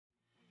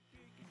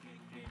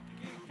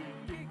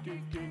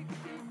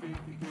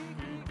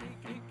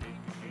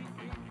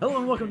Hello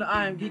and welcome to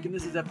I Am Geek, and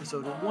this is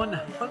episode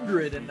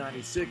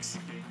 196.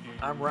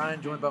 I'm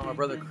Ryan, joined by my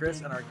brother Chris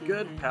and our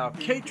good pal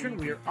Katrin.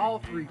 We are all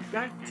three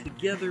back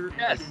together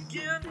again.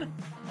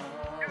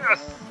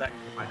 Yes. Back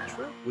from my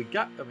trip.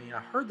 I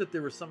heard that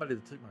there was somebody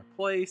that took my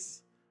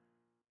place.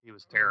 He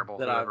was terrible,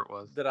 whoever it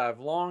was. That I've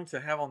longed to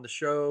have on the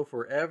show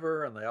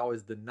forever, and they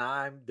always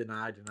deny that they're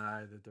not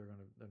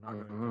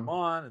gonna come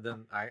on, and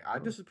then I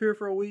disappear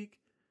for a week,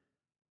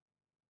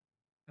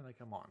 and they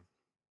come on.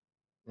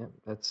 Yeah,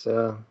 that's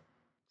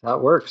how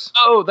it works.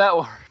 Oh, that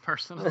one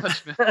person.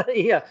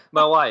 Yeah,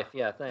 my wife.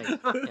 Yeah, thanks.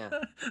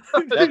 Yeah.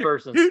 That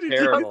person's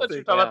terrible. I thought you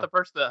were talking about the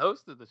person that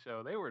hosted the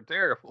show. They were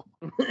terrible.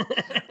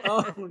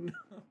 Oh no.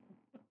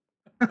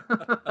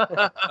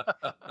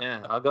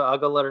 Yeah, I'll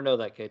go let her know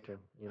that, Katrin.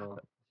 You know.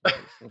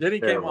 Then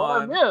he came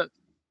on.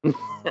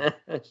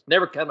 It's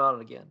never come on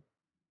again.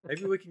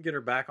 Maybe we can get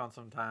her back on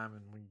sometime,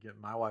 and we can get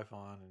my wife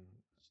on. And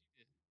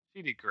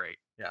she did great.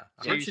 Yeah,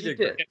 she did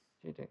great.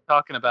 She did.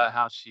 Talking about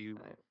how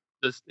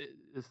this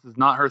is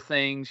not her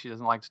thing. She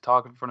doesn't like to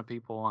talk in front of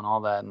people and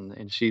all that,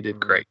 and she did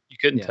great. You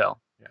couldn't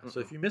tell. Yeah. So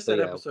if you missed that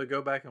episode,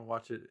 go back and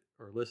watch it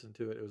or listen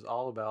to it. It was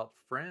all about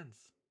Friends.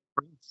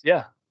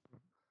 Yeah.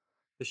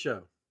 The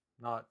show,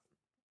 not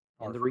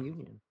the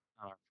reunion.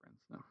 Not our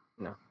friends.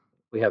 No,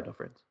 we have no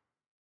friends.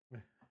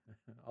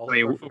 All of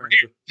our friends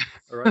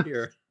are right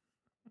here.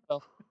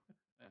 Well,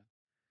 yeah.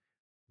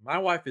 My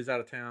wife is out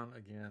of town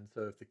again,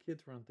 so if the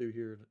kids run through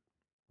here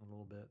a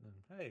little bit, then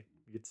hey,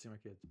 you get to see my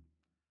kids.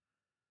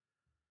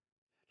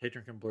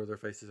 Katrin can blur their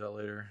faces out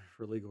later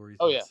for legal reasons.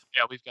 Oh yeah,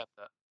 we've got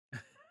that.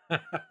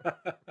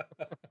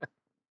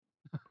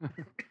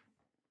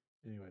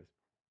 Anyways,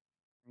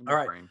 all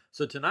right.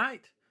 So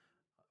tonight,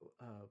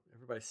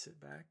 everybody sit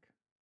back,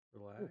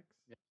 relax.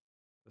 Yeah.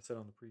 I said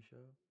on the pre-show,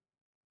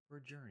 for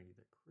a journey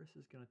that Chris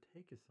is going to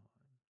take us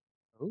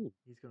on. Oh,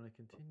 he's going to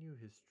continue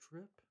his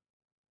trip.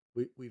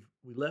 We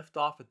left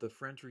off at the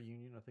Friends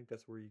reunion. I think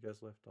that's where you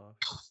guys left off.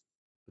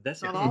 But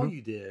that's not all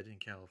you did in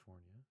California.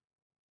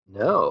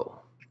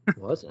 No, it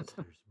wasn't.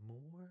 There's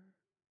more.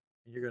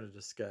 And you're going to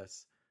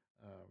discuss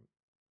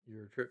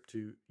your trip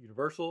to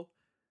Universal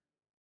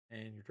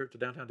and your trip to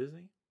Downtown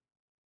Disney.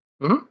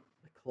 Mm-hmm.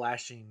 The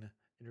clashing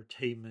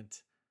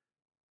entertainment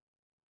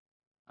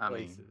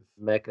places.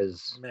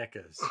 Meccas. Yeah,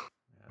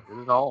 did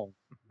it all.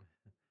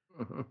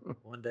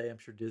 One day, I'm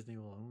sure Disney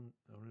will own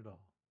it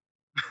all.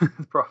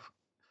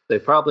 They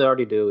probably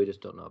already do. We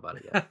just don't know about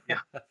it yet. Yeah.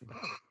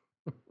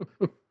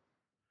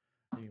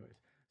 Anyways,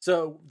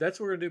 so that's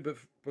what we're gonna do.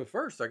 But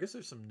first, I guess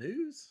there's some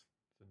news.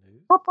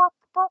 You got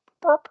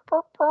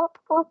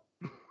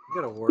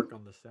to work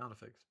on the sound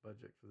effects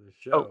budget for this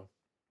show. Oh.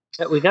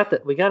 Yeah, we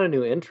got a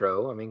new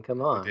intro. I mean,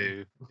 come on. We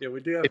do. Yeah, we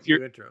do have a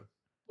new intro.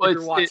 Well, if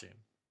you're watching.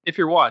 If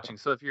you're watching,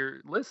 so if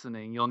you're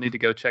listening, you'll need to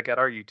go check out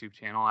our YouTube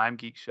channel, I'm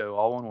Geek Show,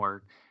 all one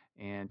word,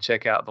 and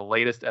check out the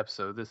latest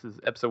episode. This is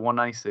episode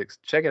 196.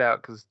 Check it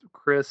out because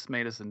Chris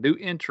made us a new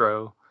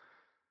intro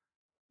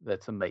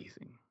that's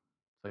amazing.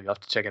 So you have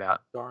to check it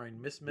out.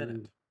 Starring Miss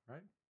Minute, right?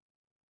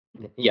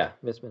 Yeah,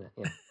 Miss Minute.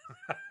 Yeah.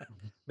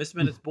 Miss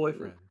Minute's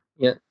boyfriend.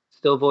 Yeah,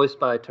 still voiced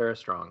by Tara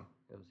Strong.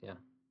 It was,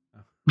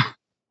 Oh.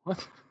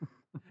 What?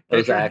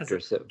 Those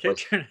actors.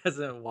 Katrin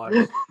hasn't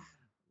watched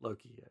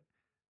Loki yet.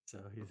 So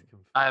he's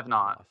confused. I have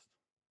not. Lost.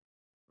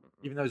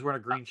 Even though he's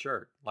wearing a green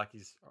shirt, like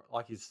he's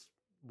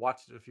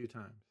watched it a few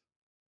times.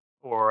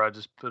 Or I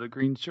just put a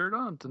green shirt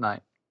on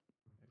tonight.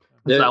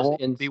 I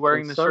won't be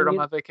wearing the shirt on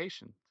my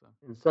vacation. So.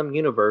 In some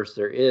universe,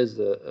 there is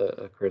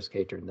a Chris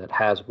Katrin that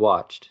has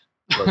watched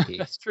Loki.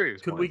 That's true.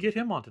 Could we get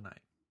him on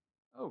tonight?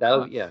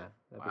 Oh, yeah.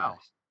 Wow.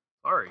 Nice.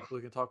 Sorry. So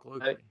we can talk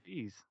Loki.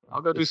 Jeez.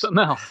 I'll go do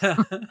something else. I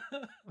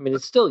mean,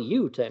 it's still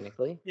you,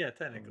 technically. Yeah,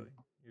 technically.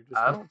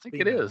 I don't think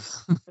it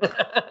is.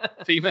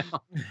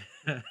 Female.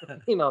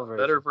 Female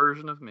version. Better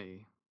version of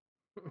me.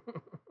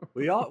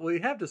 We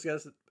have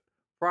discussed it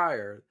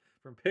prior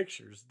from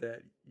pictures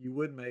that you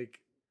would make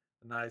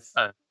a nice,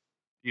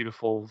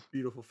 beautiful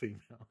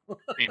female.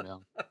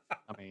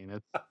 I mean,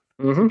 it's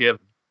a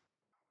given.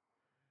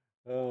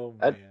 Oh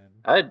man,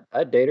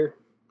 I'd date her.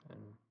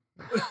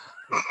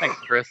 Thanks,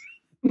 Chris.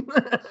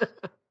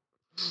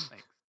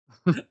 Thanks.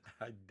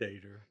 I'd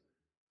date her.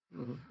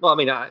 Well,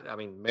 I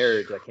mean,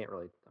 marriage. I can't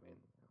really.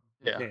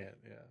 Yeah.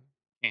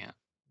 Can't.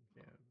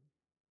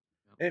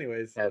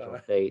 Anyways, casual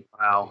date.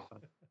 Wow.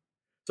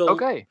 So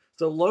okay.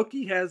 So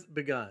Loki has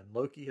begun.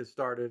 Loki has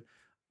started.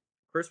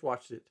 Chris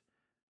watched it.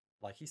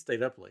 Like he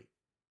stayed up late.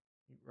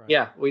 Right?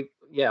 Yeah, we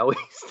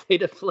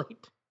stayed up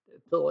late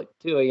until like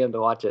 2 a.m. to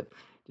watch it.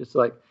 Just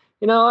like,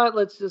 you know what?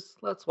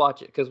 Let's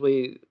watch it because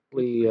we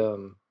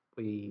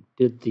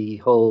did the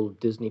whole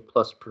Disney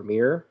Plus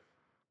premiere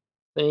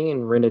thing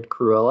and rented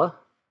Cruella.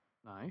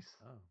 Nice.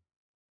 Oh.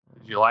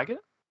 Did you like it?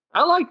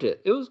 I liked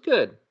it. It was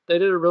good. They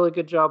did a really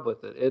good job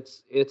with it.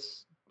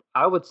 It's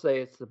I would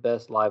say it's the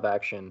best live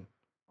action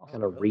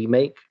kind of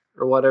remake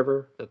or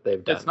whatever that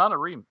they've done. It's not a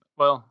remake.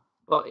 Well,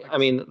 I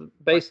mean,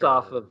 based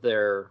off of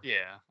their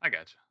I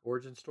got you.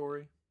 Origin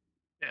story.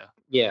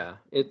 Yeah.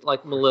 It's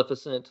like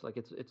Maleficent. Like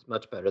it's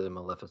much better than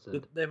Maleficent.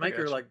 Did they make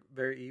her like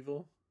very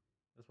evil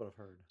That's what I've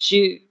heard.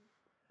 She,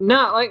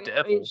 not like I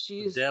Devil. mean, The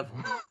she's devil.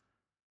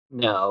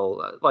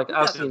 no, like You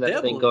I've got the seen that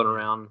devil thing in going you.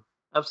 around.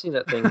 I've seen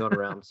that thing going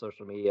around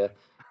social media,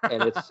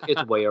 and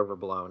it's way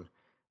overblown.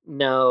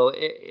 No,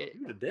 You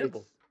the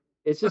devil.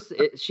 it's just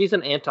she's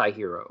an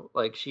anti-hero.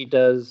 Like she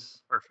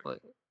does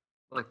Perfect.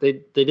 like they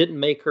didn't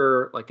make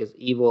her like as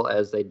evil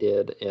as they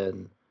did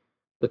in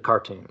the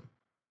cartoon,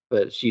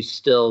 but she's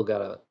still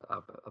got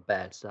a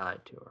bad side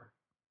to her.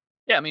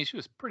 Yeah, I mean, she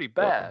was pretty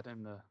bad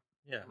in the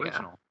Yeah.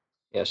 original.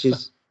 Yeah,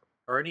 she's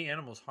Are any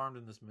animals harmed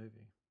in this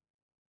movie?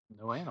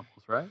 No animals,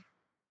 right?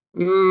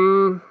 no,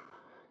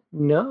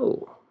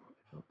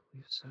 I don't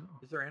believe so.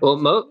 Is there Well, animals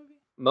in the movie?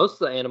 most of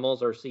the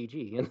animals are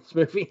CG in this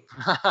movie.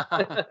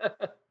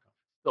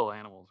 Still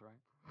animals,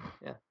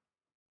 right?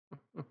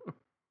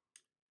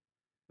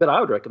 But I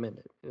would recommend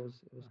it. It was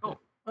Cool. good.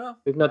 Well,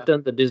 We've not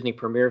done the Disney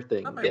premiere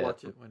thing I may yet.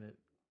 watch it when it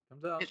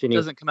comes out. It Jenny-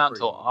 doesn't come out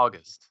until Free.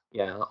 August.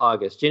 Yeah,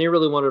 August. Jenny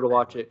really wanted to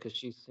watch Anyway. it because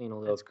she's seen a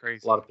That's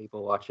crazy. lot of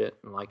people watch it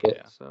and like it.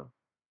 Yeah. So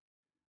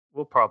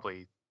We'll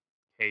probably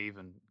cave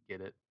and get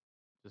it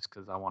just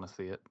because I want to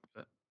see it.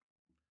 But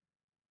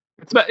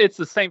it's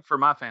the same for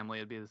my family.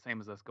 It'd be the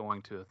same as us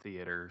going to a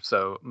theater.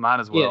 So might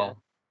as well. Yeah.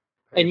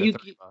 pay And the you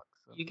 $30,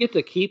 so. you get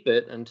to keep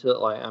it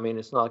until like I mean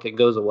it's not like it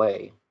goes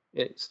away.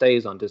 It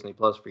stays on Disney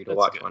Plus for you to That's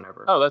watch good.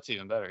 whenever. Oh, that's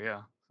even better.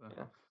 Yeah. So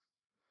Yeah.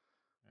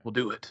 We'll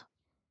do it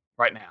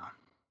right now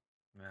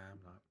Nah, I'm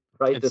not.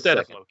 Right instead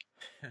this of Loki.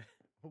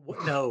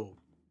 What? No.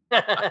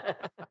 second.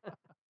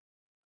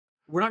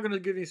 We're not going to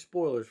give any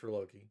spoilers for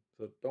Loki,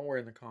 so don't worry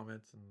in the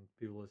comments and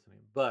people listening.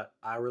 But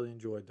I really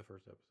enjoyed the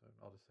first episode.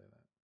 I'll just say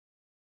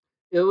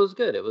that. It was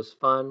good. It was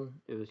fun.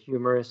 It was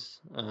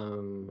humorous.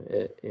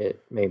 It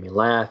made me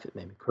laugh. It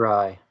made me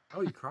cry.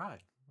 Oh, you cried.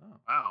 Oh.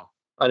 Wow.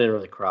 I didn't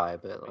really cry,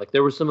 but like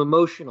there was some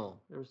emotional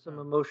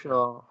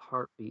Oh,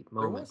 heartbeat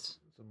There was moments.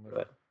 some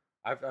But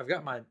I've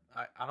got my.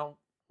 I don't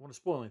want to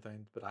spoil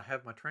anything, but I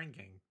have my train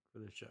gang for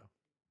this show.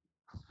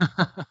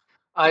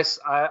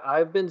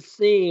 I've been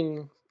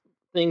seeing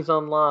things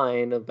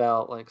online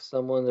about like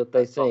someone that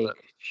they I saw think that.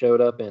 showed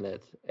up in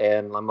it,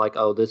 and I'm like,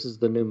 oh, this is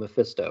the new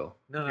Mephisto.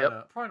 No, Yep.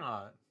 no, probably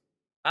not.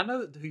 I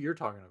know who you're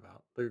talking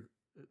about. The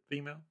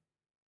female.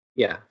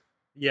 Yeah,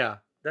 Yeah,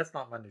 that's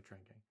not my new train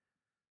gang.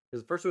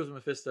 Because first it was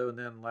Mephisto, and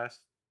then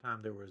last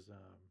time there was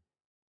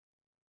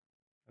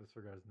I just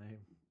forgot his name.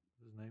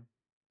 What's his name?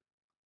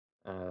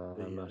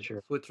 I'm not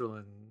sure.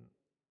 Switzerland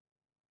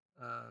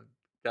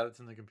guy that's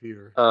in the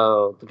computer.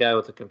 Oh, the guy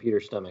with the computer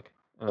stomach.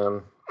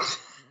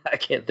 I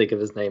can't think of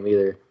his name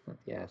either.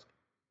 Yes,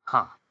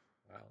 Huh.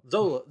 Wow.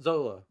 Zola.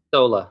 Zola.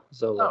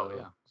 Oh,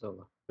 yeah.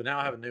 Zola. But now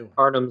I have a new one.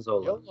 Arnim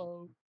Zola.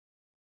 YOLO.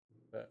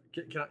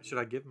 Should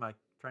I give my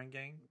train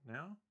gang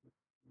now?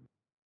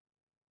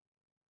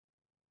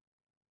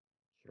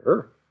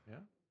 Sure. Yeah.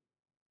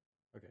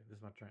 Okay, this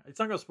is my train. It's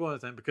not gonna spoil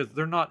anything because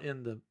they're not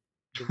in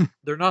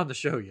they're not in the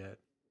show yet.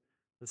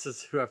 This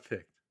is who I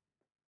picked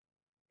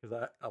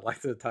because I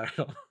like the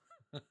title.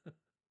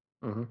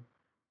 Mm-hmm.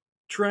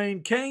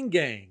 Train Kang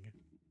Gang.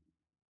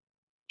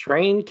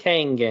 Train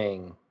Kang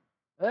Gang.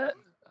 I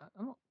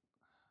don't-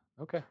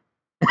 Okay.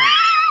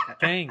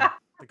 Kang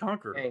the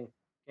Conqueror.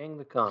 Kang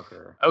the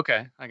Conqueror.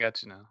 Okay. I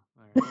got you now.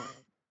 All right.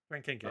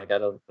 Train Kang Gang. I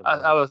got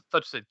I thought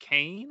you said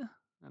Kane,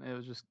 and it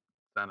was just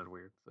sounded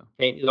weird. So.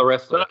 Kane, the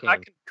wrestler. But I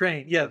Kane. can,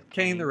 Kane, yeah, Kane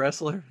Kane. the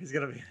wrestler. He's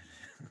gonna be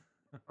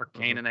or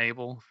Cain and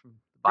Abel from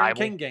the Train Bible.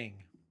 Kang Gang.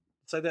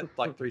 Say that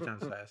like 3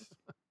 times fast.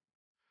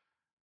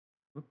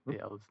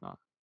 Yeah, let's not.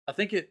 I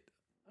think it.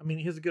 I mean,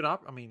 he's a good I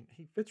mean,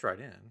 he fits right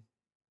in.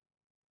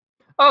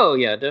 Oh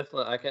yeah,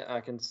 definitely. I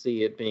can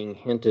see it being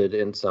hinted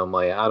in some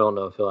way. I don't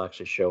know if he'll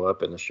actually show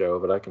up in the show,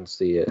 but I can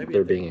see it Maybe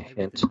there at the- being a maybe at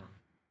hint. the end.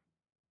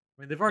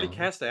 I mean, they've already Yeah,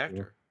 cast the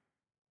actor.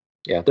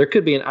 Yeah, there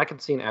could be I can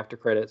see an after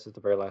credits at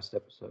the very last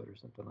episode or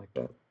something like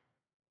that.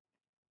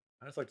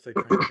 I just like to say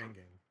Train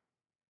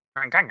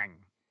Kang Gang.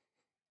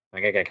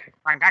 Okay.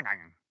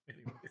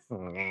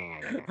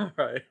 Anyways. All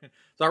right.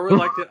 So I really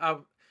liked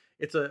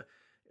it.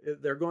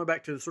 They're going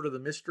back to sort of the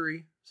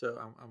mystery. So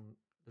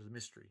there's a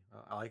mystery.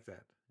 I like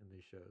that in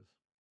these shows.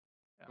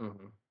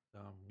 Mhm.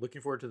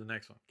 Looking forward to the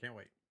next one. Can't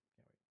wait.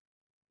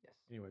 Yes.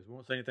 Anyways, we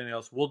won't say anything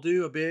else. We'll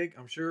do a big.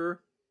 I'm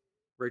sure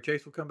Ray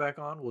Chase will come back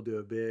on. We'll do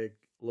a big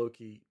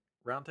Loki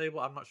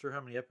roundtable. I'm not sure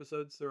how many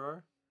episodes there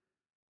are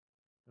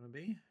going to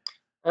be.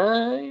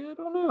 I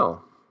don't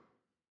know.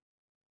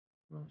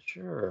 Not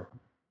sure.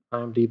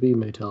 IMDb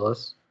may tell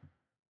us.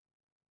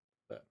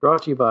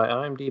 Brought to you by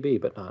IMDb,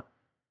 but not.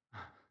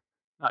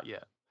 Not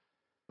yet.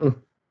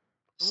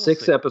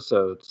 6 see.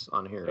 episodes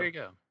on here. There you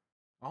go.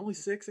 Only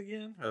 6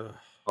 again. Ugh,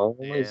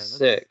 Only Yeah, that's-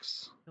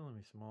 6. killing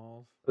me,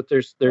 Smalls. But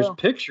there's Well-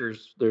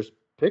 pictures. There's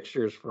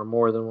pictures for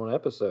more than one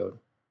episode.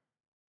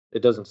 It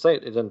doesn't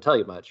tell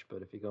you much,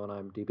 but if you go on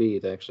IMDb,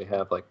 they actually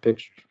have like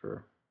pictures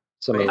for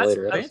some of the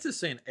later Vance episodes. is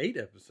saying 8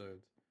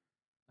 episodes.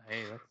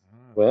 Hey, that's, Oh,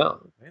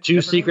 Well, Vance 2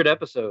 never secret knows.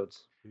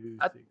 episodes. 2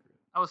 I- secret.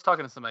 I was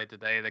talking to somebody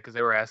today because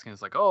they were asking,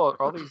 it's like, oh,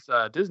 are all these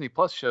Disney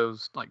Plus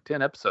shows like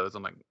 10 episodes?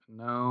 I'm like,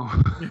 no,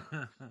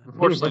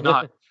 unfortunately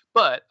not.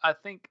 But I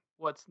think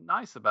what's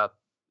nice about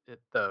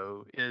it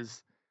though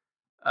is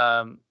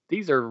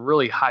these are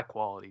really high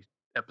quality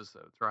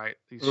episodes, right?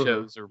 These Mhm.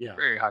 shows are Yeah.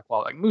 very high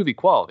quality, like movie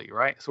quality,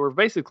 right? So we're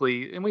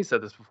basically, and we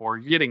said this before,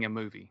 you're getting a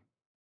movie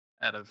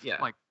out of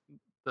Yeah. like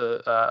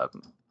the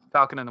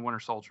Falcon and the Winter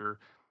Soldier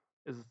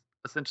is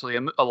essentially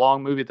a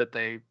long movie that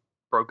they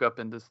broke up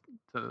into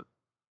to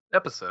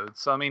episodes.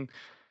 So I mean,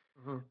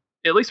 Mhm.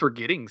 at least we're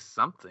getting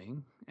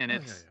something, and Oh,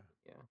 it's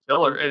Yeah.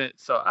 filler. And And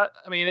so I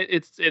mean,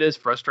 it is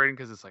frustrating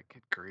because it's like,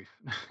 good grief,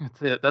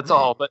 that's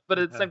all. But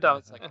at the same time,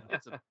 it's like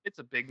it's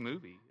a big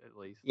movie at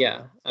least.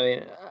 yeah, I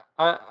mean,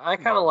 I kind of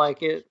Regardless.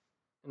 like it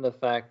in the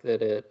fact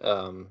that it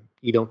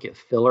you don't get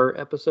filler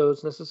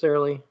episodes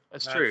necessarily.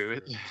 That's That's true.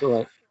 true. So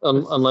like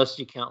unless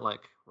you count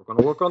like we're going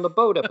to work on the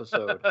boat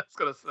episode. I was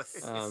gonna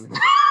say Um,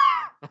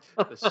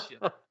 the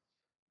shit.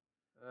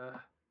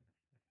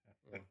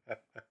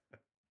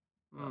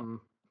 mm.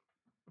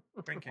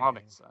 Drinking Well, I'm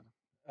game. excited.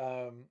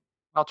 Um,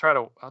 I'll try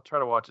to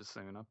watch it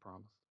soon. I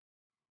promise.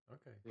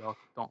 okay. Y'all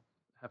don't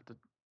have to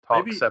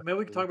talk Maybe separately.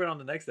 we can talk about it on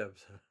the next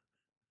episode.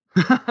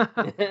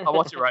 I'll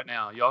watch it right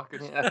now. Y'all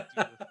could Yeah. do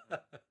this.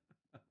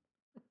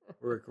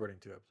 We're recording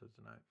 2 episodes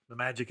tonight. The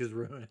magic is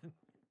ruined.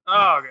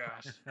 Oh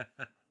gosh.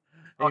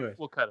 Anyways,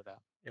 We'll cut it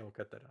out. yeah, we'll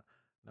cut that out.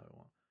 No,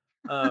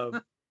 we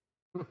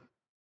won't.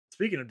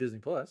 Speaking of Disney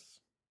Plus,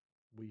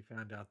 we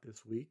found out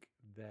this week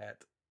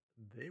that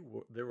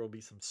there will be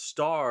some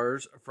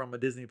stars from a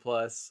Disney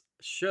Plus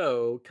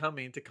show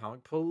coming to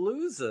Comic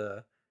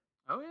Palooza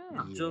Oh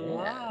yeah. in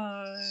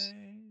July. Yes.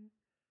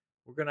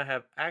 We're gonna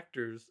have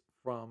actors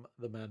from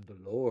The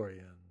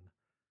Mandalorian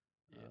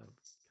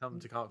come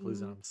to Comic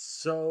Palooza. I'm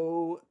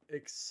so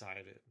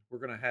excited. We're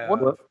gonna have.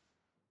 What?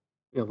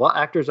 Yeah, what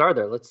actors are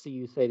there? Let's see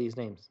you say these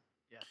names.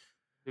 Yeah.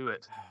 Do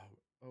it.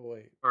 Oh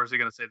wait, Or is he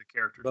gonna say the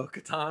character?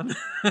 Bo-Katan.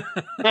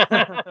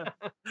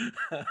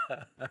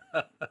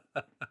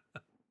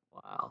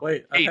 Wow.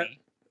 Wait, Katie is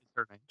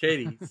her name.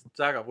 Katie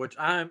Sackhoff, which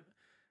I'm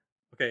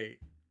okay.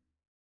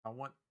 I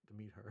want to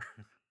meet her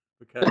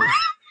because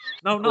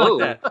no, not Whoa.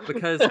 like that.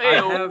 Because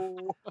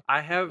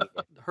I have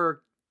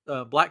her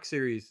Black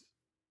Series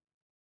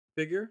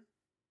figure,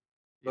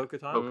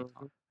 Bo-Katan. Mhm.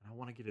 And I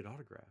want to get it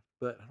autographed,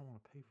 but I don't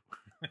want to pay for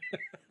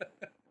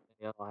it.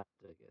 Yeah, I'll have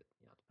to get.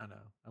 I know,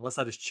 unless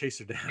I just chase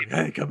her down.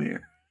 Hey, come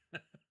here.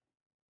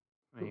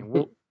 I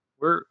mean,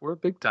 we're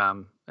big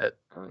time at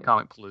Oh, yeah.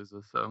 Comic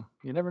Palooza, so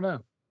you never know.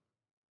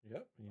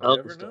 Yep, you I'll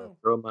never just know.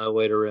 throw my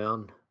weight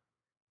around.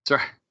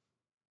 Sorry.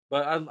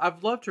 But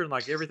I've loved her in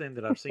like everything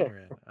that I've seen her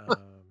in.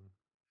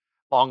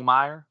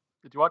 Longmire.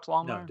 Did you watch No,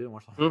 Longmire? didn't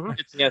watch. Mhm.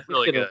 It's Yeah,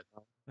 really good.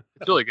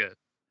 It's really good.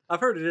 I've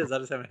heard it is. I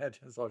just haven't had a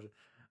chance to watch it.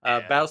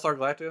 Yeah. Battlestar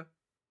Galactica,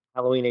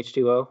 Halloween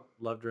H2O.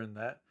 loved her in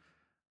that.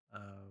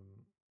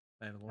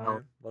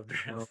 Mandalorian, loved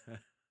her in Oh. that.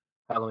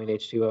 Halloween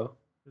H2O.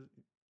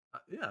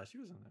 Yeah, she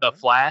was in that. The right?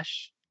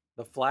 Flash.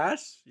 The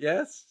Flash,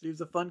 yes, she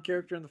was a fun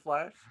character in The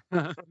Flash.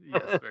 Yes,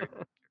 very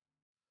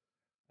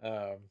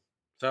good.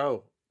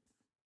 So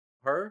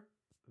her,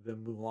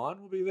 then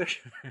Mulan will be there.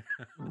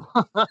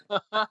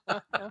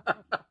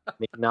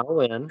 Maybe not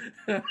win.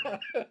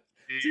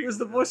 She was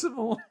the voice of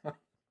Mulan.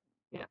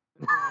 Yeah.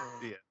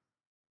 Yeah.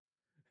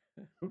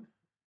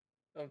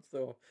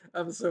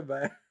 I'm so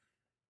bad.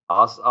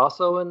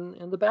 Also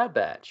in the Bad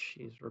Batch,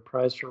 she's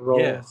reprised her role.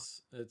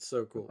 Yes, it's so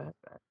in cool. Bad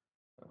Batch.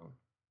 So,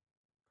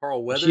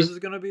 Carl Weathers She's- is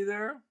going to be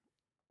there.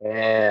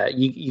 yeah,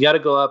 you got to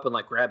go up and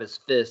like grab his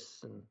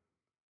fists and.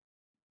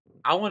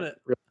 I want to.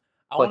 Really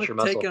I want flex to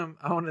your take muscle. him.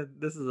 I want to.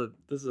 This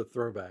is a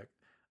throwback.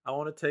 I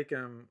want to take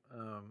him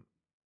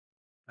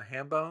a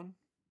ham bone.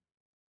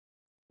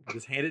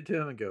 Just hand it to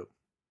him and go.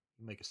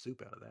 Make a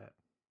soup out of that.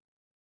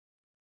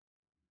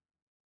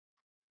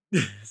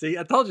 See,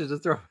 I told you to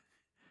throw.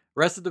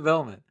 Arrested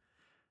Development.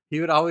 He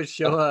would always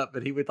show up,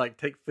 and he would like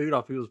take food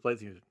off people's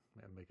plates. And he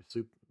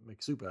would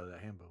make soup out of that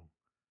ham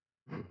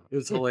bone. It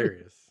was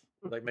hilarious.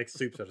 Like make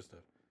soups out of stuff.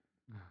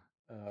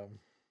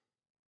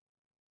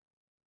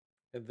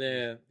 And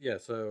then yeah,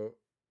 so.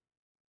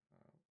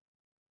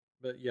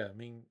 But yeah,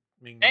 Ming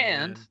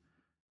And- Wen,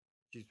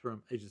 she's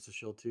from Agents of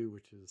Shield 2,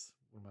 which is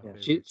one of my Yeah,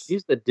 favorites.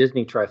 she's the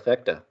Disney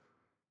trifecta.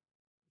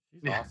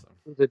 She's Yeah. awesome.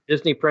 She was a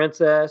Disney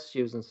princess.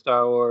 She was in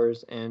Star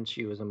Wars, and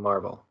she was in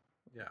Marvel.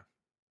 Yeah.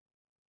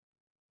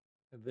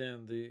 And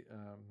then the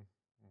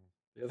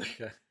other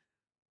guy,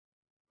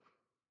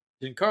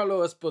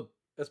 Giancarlo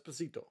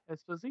Esposito.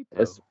 Esposito.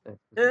 That's-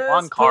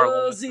 Juan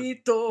Carlo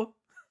Esposito.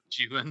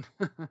 Jewin.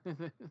 That's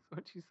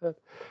what you said.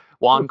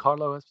 Juan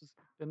Carlo Esposito,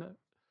 isn't it?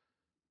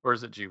 Or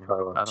is it Jewin?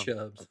 Carlo. I don't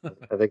Chubbs. I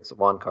think it's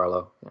Juan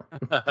Carlo.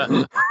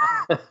 know.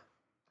 Yeah.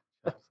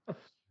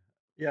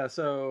 Yeah,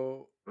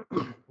 so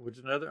which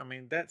another I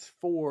mean, that's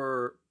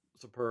 4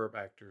 superb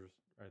actors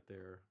right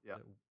there. Yeah.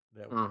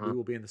 That we Mhm.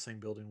 will be in the same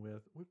building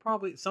with.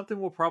 Something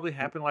will probably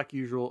happen like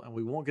usual and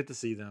we won't get to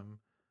see them.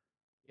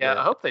 Yeah,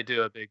 Yeah. I hope they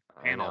do a big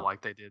I panel know.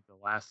 like they did the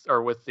last,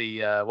 or with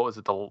the what was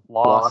it, the Lost?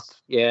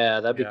 Lost. Yeah,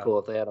 that'd be Yeah. cool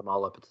if they had them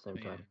all up at the same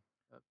Man. time.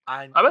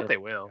 I bet Yeah. they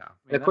will. Yeah. I mean,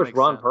 And of that course, makes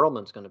Ron sense.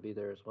 Perlman's going to be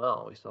there as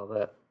well. We saw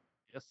that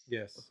Yes.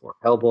 Yes. before.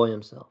 Hellboy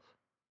himself.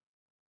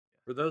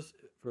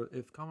 For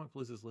if Comic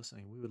Palooza is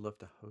listening, we would love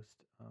to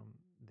host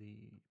the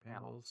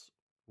panels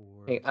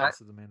for Hey,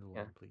 House of the Mandalorian,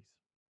 yeah.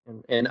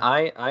 please. And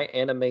I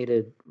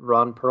animated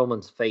Ron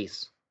Perlman's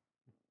face.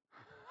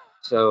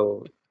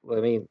 So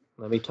let me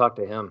talk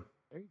to him.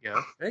 There you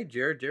go. Hey,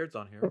 Jared. Jared's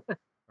on here. Our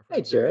Hey,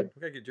 friend Jared.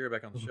 We gotta get Jared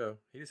back on the show.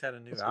 He just had a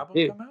new That's a album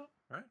dude. come out,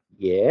 right?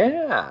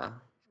 Yeah,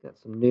 he's got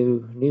some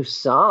new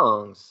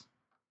songs.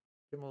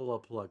 Give him a little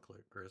plug,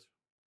 Chris.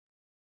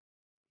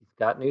 He's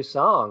got new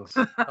songs.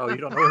 Oh, you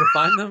don't know where to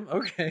find them?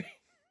 Okay.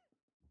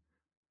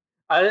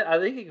 I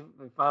think you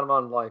can find them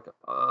on like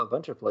a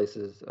bunch of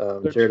places.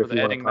 Search Jared, for if the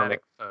you want to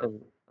comment, Enigmatic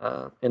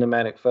Foe.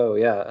 Enigmatic Foe,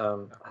 yeah.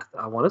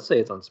 I want to say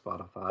it's on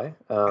Spotify.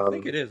 I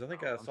think it is. I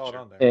think I I'm saw it sure.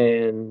 on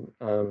there. And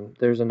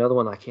there's another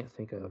one I can't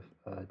think of.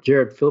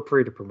 Jared, feel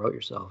free to promote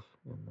yourself.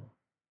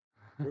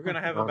 We're gonna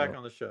have him on back there.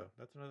 on the show.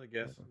 That's another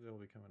guest that will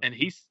be coming. And up.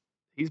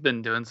 he's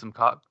been doing some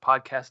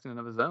podcasting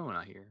of his own,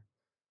 I hear.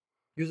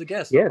 He was a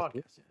guest on Yes. the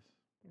podcast.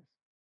 Yes.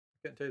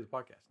 I couldn't tell you the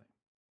podcast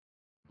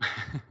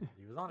name.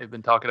 He was on it. They've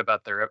been talking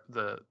about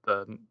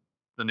the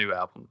new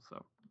album,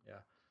 so Yeah.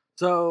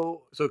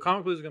 So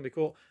Comic Blues is gonna be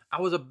cool.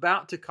 I was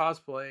about to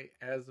cosplay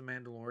as the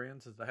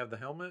Mandalorian since I have the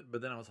helmet,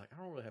 but then I was like, I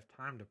don't really have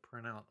time to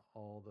print out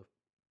all the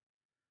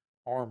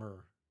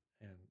armor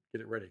and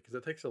get it ready because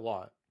it takes a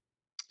lot.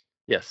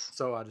 yes.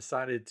 So I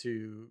decided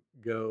to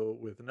go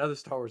with another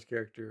Star Wars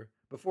character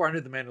before I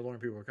knew the Mandalorian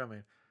people were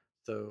coming.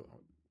 So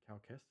Cal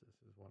Kestis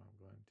is what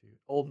I'm going to.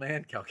 Old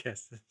man Cal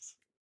Kestis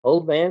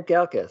Old man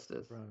Cal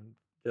Kestis. from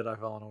Jedi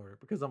Fallen Order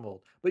because I'm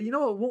old. But you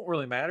know it won't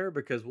really matter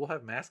because we'll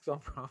have masks on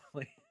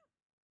probably.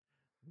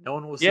 No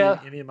one will see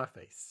any of my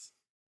face.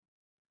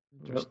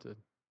 Interested.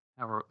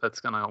 However, that's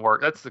gonna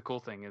work. That's the cool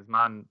thing is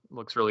mine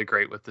looks really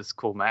great with this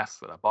cool mask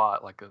that I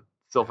bought, like a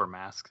silver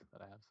mask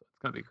that I have. So it's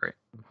gonna be great.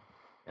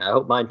 I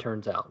hope mine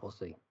turns out. We'll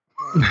see.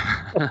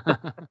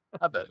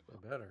 I bet it will.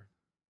 Better.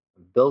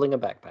 I'm building a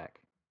backpack.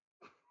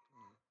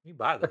 You can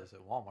buy those at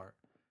Walmart.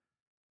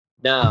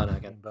 No, I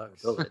got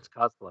 $15. build it. It's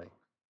cosplay.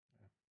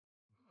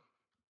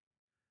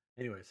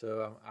 Anyway,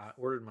 so I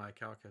ordered my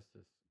Cal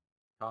Kestis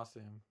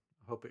costume.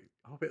 I hope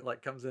it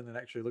like comes in and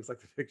actually looks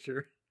like the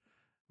picture.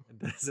 It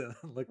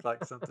doesn't look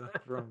like something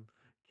from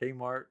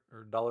Kmart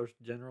or Dollar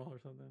General or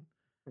something.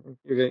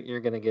 You're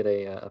gonna get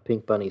a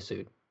pink bunny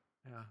suit.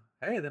 Yeah.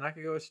 Hey, then I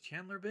could go as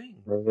Chandler Bing.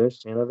 There goes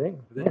Chandler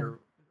Bing. But then Yeah.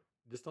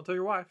 just don't tell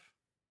your wife.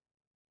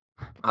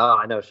 Oh,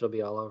 I know she'll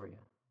be all over you.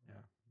 Yeah.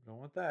 Don't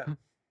want that.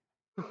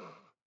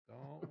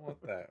 Don't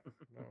want that.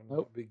 That would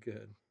Nope. not be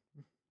good.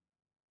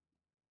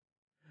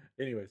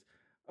 Anyways.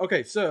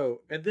 Okay,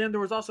 so and then there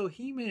was also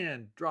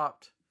He-Man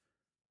dropped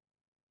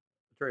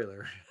a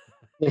trailer.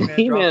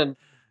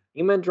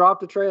 He-Man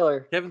dropped a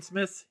trailer. Kevin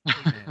Smith's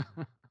He-Man.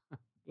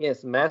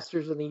 Yes,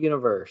 Masters of the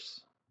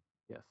Universe.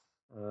 Yes.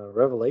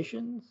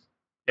 Revelations? Yes.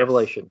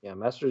 Revelation. Yeah,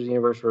 Masters of the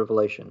Universe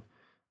Revelation.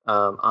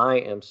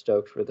 I am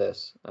stoked for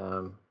this.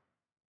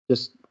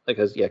 Just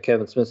because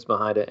Kevin Smith's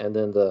behind it, and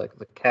then the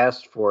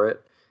cast for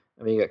it.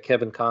 I mean, you got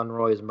Kevin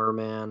Conroy as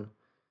Merman.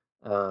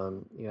 You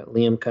got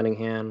Liam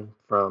Cunningham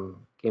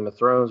from Game of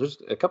Thrones.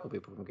 There's a couple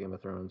people from Game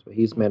of Thrones, but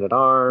he's Man at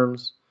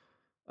Arms.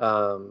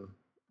 And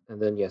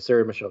then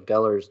Sarah Michelle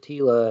Gellar as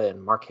Tila,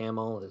 and Mark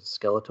Hamill as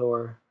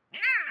Skeletor.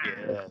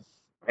 Yes.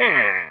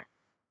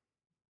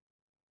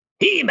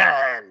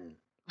 He-Man.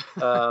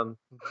 The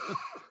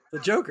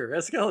Joker,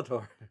 as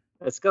Skeletor.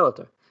 As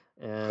Skeletor.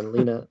 And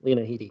Lena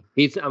Headey.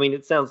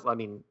 It sounds.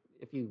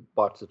 If you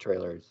watch the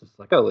trailer, it's just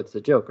like, oh, it's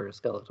the Joker, as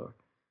Skeletor.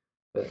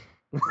 But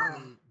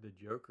The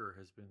Joker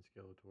has been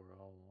Skeletor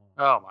all along.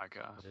 Oh my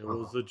gosh. It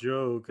was a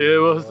joke. It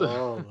was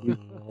all you've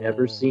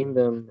never seen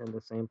them in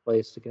the same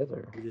place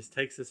together. He just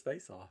takes his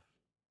face off.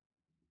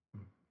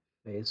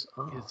 Face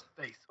off. His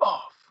face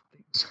off.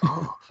 Face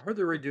off. I heard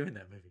they're redoing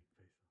that movie.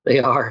 They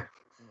are.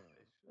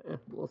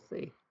 We'll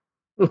see.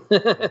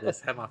 I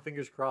just have my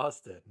fingers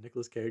crossed that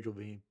Nicolas Cage will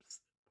be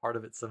part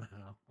of it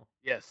somehow.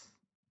 Yes.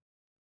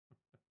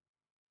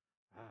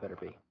 Better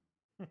be.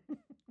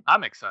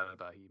 I'm excited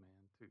about He-Man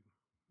too.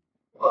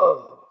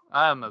 Whoa.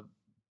 I'm a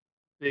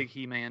big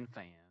He-Man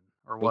fan,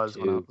 or Me was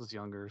when I too. was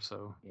younger.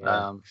 So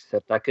Yeah.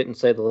 Except I couldn't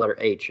say the letter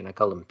H, and I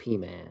called him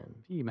P-Man.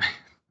 He-Man.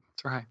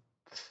 That's right.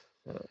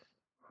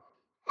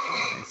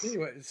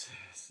 Anyways,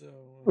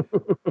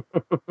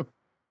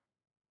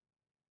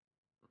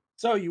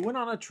 so you went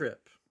on a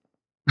trip.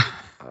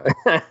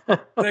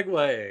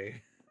 Segway.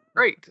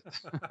 Great.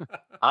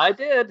 I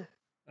did.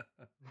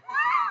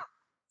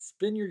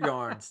 Spin your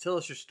yarns. Tell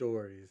us your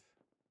stories.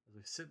 As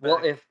we sit back Well,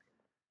 and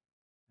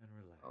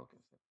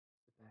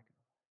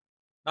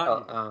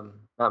relax.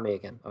 Not me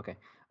again. Okay.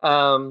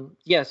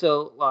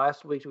 So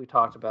last week we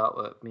talked about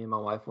what me and my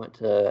wife went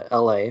to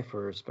LA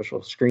for a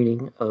special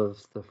screening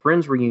of the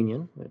Friends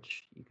reunion,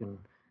 which you can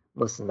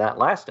listen to that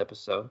last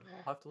episode.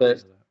 I'll have to But-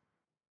 listen to that.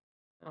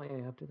 Oh yeah,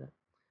 you have to do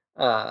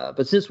that.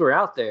 But since we're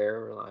out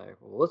there, we're like,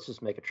 well, let's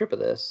just make a trip of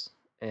this.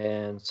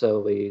 And so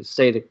we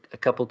stayed a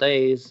couple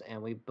days,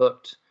 and we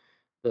booked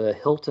the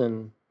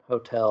Hilton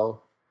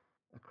Hotel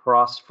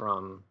across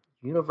from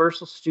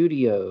Universal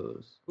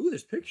Studios. Ooh,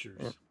 there's pictures.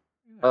 Yeah.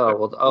 Yeah.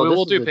 We'll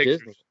We'll this do is the pictures.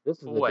 Disney. This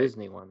is We'll the wait.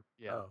 Disney one.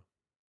 Yeah. Oh.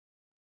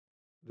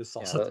 This Yeah.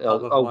 also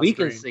pop up on my We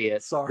can screen. see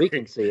it. Sorry. We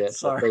can see it,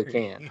 but they Sorry.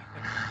 can't.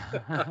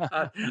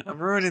 I'm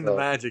ruining the So-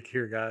 magic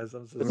here, guys.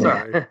 I'm so It's all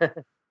sorry.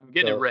 I'm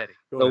getting it So- ready.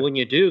 Go So ahead. when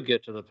you do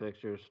get to the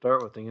pictures,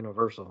 start with the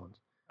universal ones.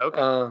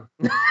 Okay.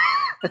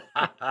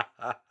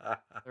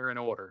 They're in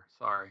order.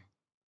 Sorry.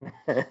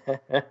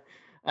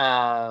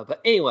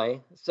 But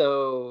anyway,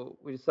 so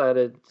we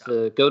decided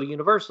to go to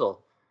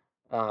Universal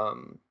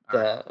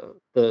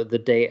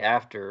the day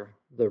after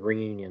the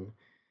reunion,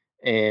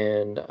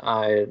 and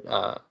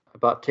I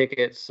bought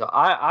tickets. So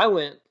I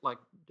went like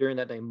during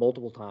that day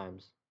multiple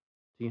times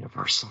to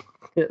Universal.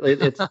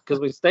 It's because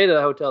we stayed at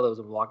a hotel that was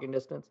in walking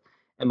distance,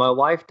 and my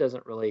wife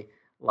doesn't really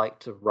like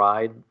to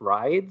ride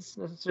rides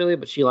necessarily,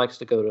 but she likes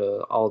to go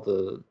to all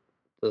the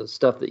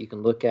stuff that you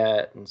can look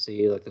at and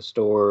see, like the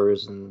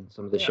stores and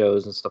some of the Yeah.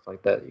 shows and stuff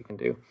like that you can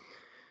do.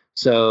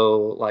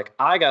 So like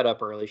I got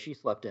up early, she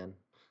slept in,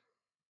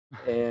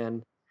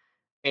 and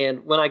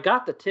when I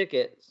got the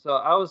ticket, so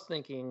I was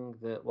thinking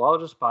that, well, I'll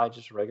just buy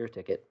just a regular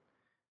ticket,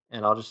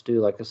 and I'll just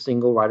do like a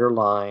single rider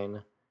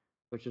line,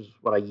 which is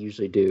what I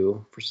usually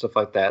do for stuff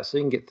like that, so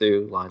you can get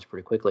through lines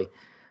pretty quickly.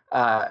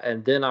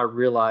 And then I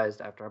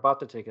realized after I bought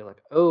the ticket,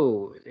 like,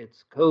 oh,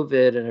 it's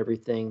COVID and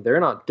everything.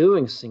 They're not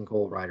doing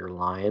single rider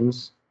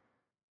lines.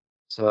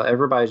 So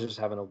everybody's just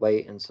having to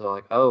wait. And so,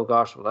 like, oh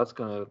gosh, well, that's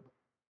going to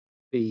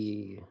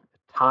be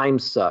a time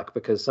suck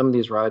because some of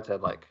these rides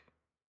had like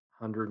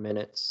 100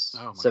 minutes, Oh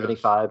my gosh.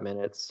 75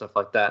 minutes, stuff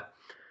like that.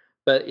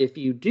 But if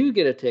you do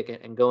get a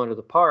ticket and go into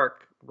the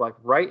park, like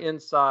right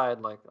inside,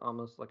 like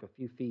almost like a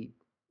few feet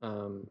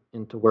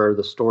into where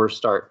the stores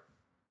start,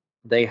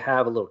 they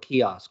have a little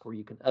kiosk where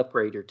you can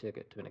upgrade your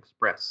ticket to an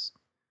express.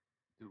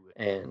 Do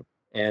it.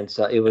 And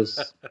so it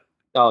was,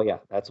 oh yeah,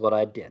 that's what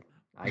I did.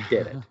 I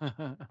did it.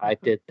 I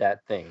did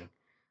that thing.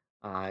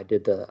 I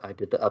did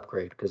the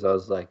upgrade because I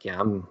was like, yeah,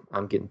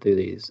 I'm getting through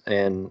these,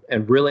 and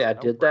really I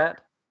did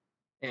that,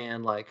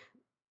 and like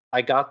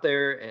I got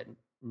there at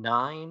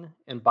 9,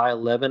 and by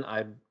 11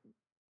 I'd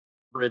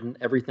ridden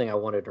everything I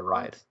wanted to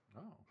ride,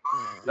 Oh,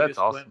 you That's just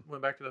awesome.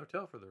 went back to the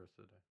hotel for the rest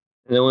of the day.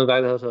 and then went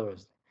back to the hotel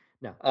rest.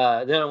 No,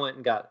 then I went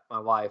and got my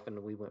wife,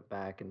 and we went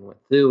back and went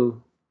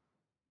through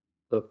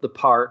the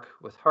park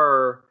with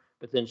her,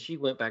 but then she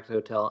went back to the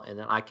hotel, and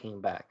then I came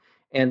back,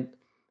 and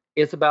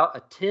it's about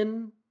a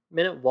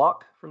 10-minute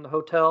walk from the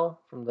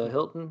hotel, from the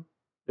Hilton.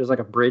 There's like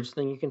a bridge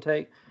thing you can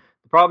take.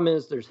 The problem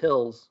is there's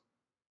hills,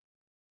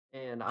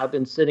 and I've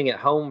been sitting at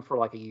home for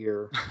like a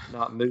year,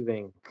 not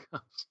moving.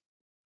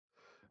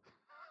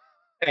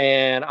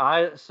 And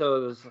so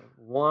it was like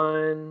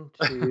 1,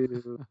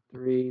 2,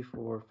 3,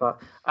 4, 5.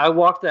 I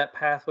walked that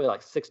pathway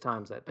like 6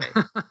 times that day.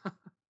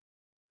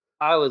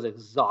 I was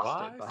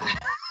exhausted by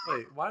it.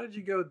 Wait, why did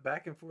you go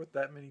back and forth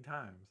that many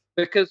times?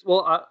 Because,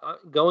 well, I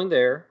going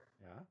there,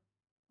 Yeah.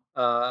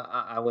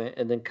 I went,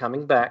 and then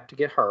coming back to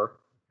get her,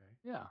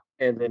 Yeah.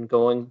 and then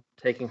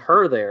taking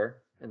her there,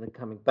 and then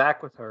coming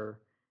back with her,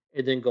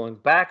 and then going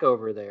back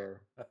over there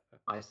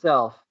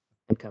myself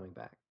and coming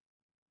back.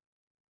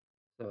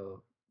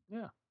 So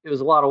Yeah. it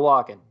was a lot of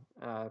walking.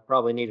 I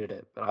probably needed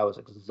it, but I was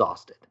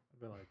exhausted. I've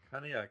been like,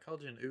 honey, I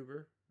called you an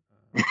Uber.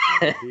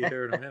 Be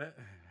there in a minute.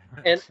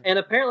 And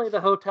apparently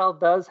the hotel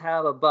does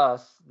have a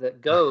bus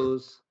that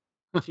goes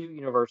to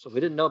Universal.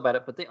 We didn't know about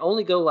it, but they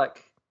only go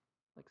like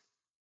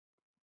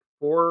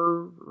 4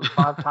 or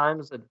 5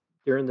 times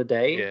during the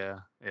day. Yeah.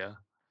 Yeah.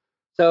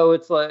 So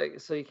it's like,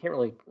 so you can't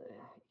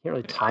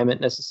really time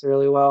it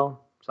necessarily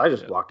well. So I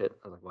just Yeah. walked it.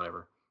 I was like,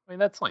 whatever. I mean,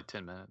 that's like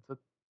 10 minutes.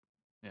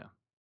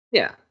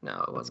 Yeah,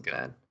 no, it wasn't good.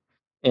 bad.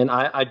 And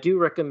I do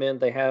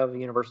recommend, they have a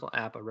Universal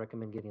app. I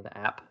recommend getting the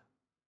app.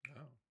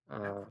 Oh,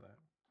 an app for that.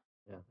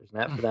 Yeah, there's an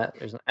app for that.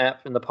 There's an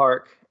app in the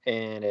park,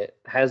 and it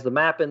has the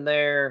map in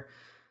there,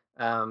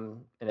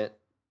 and it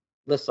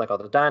lists like all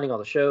the dining, all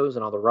the shows,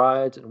 and all the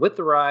rides. And with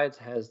the rides,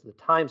 has the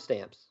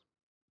timestamps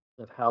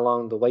of how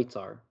long the waits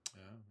are,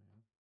 Yeah.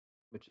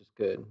 which is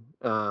good.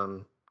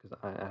 Because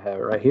I have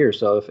it right here.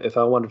 So if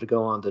I wanted to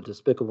go on the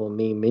Despicable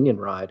Me Minion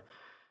ride,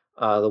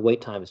 the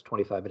wait time is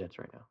 25 minutes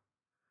right now.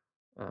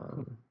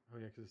 Oh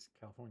yeah, because it's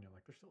California.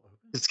 Like they're still open.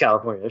 It's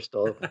California; they're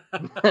still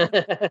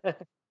open.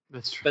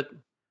 That's true. But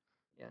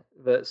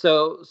yeah,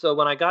 so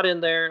when I got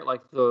in there,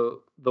 like the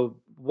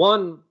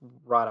one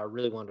ride I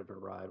really wanted to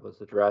ride was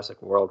the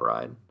Jurassic World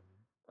ride,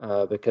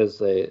 because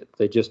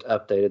they just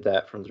updated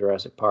that from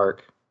Jurassic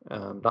Park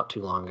not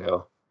too long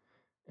ago,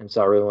 and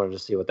so I really wanted to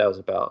see what that was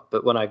about.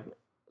 But I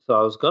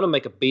was going to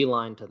make a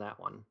beeline to that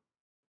one,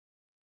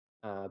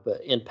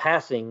 but in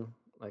passing,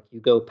 like you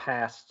go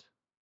past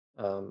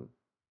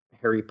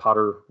Harry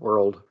Potter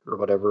World or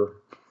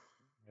whatever,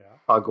 Yeah.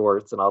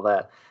 Hogwarts and all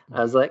that.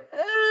 I was like,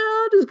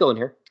 I'll just go in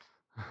here.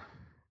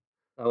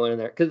 I went in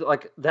there because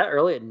like that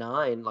early at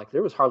 9, like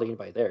there was hardly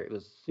anybody there. It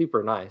was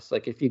super nice.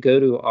 Like if you go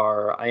to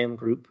our I Am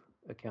Group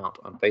account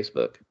on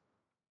Facebook,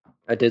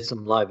 I did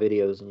some live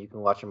videos and you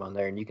can watch them on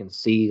there, and you can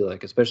see,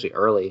 like, especially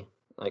early,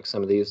 like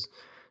some of these,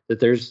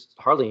 that there's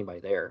hardly anybody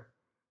there.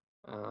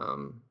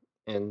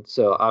 And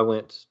so I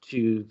went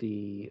to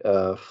the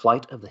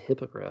Flight of the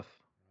Hippogriff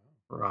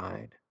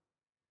ride.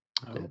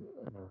 Oh. That,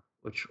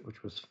 which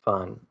was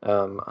fun.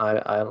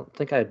 I don't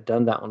think I had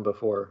done that one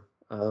before.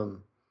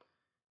 And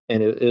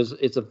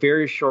it's a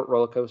very short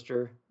roller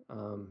coaster.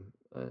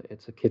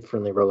 It's a kid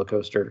friendly roller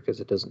coaster because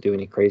it doesn't do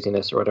any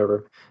craziness or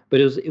whatever.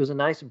 But it was a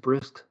nice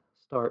brisk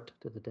start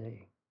to the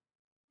day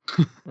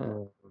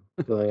um,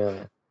 going on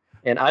it.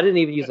 And I didn't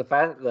even use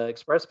the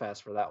express pass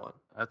for that one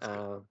That's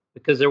good.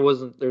 because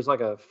there's like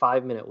a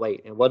 5 minute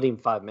wait. It wasn't even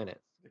 5 minutes.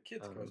 The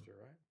kids coaster,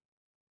 right?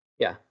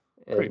 Yeah,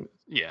 and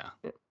Yeah.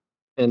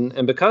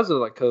 and because of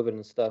like COVID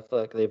and stuff,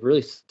 like they've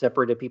really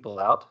separated people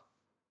out.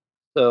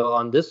 So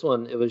on this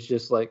one, it was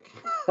just like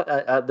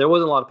there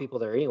wasn't a lot of people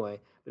there anyway,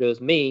 but it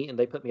was me, and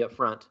they put me up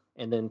front,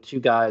 and then two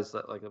guys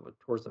that like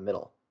towards the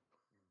middle.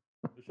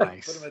 We should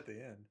Nice. put them at the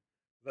end.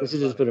 We should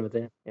just put them at the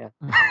end. Yeah,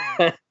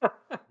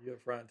 You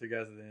up front, two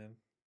guys at the end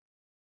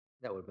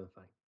that would have been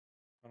funny.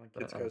 on a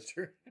kids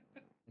coaster.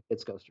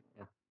 Kids coaster,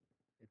 yeah,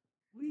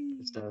 Whee!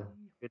 just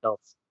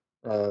adults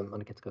on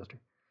a kids coaster.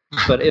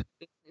 But it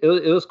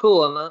was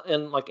cool,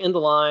 and like in the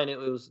line, it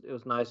was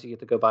nice. You get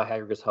to go by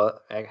Hagrid's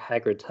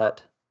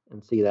hut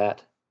and see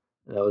that.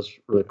 And that was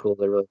really cool.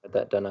 They really had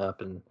that done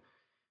up, and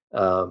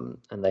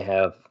they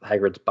have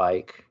Hagrid's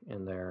bike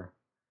in there.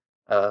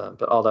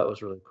 But all that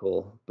was really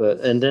cool. But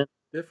This and is then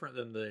different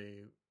than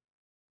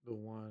the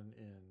one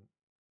in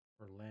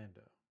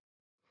Orlando.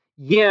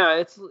 yeah,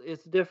 it's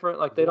different.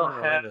 Like The they one don't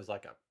in have Orlando is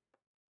like a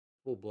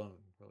full blown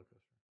roller coaster.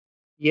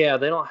 yeah,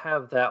 they don't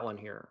have that one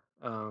here.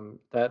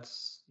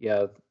 That's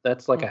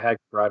like a Hagrid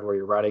ride where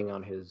you're riding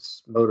on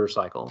his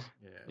motorcycle.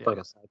 Yeah. It's like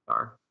a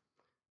sidecar.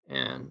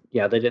 And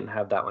yeah, they didn't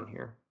have that one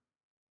here.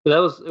 But it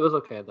was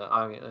okay. I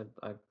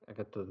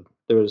got to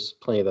there was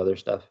plenty of other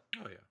stuff.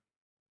 Oh yeah.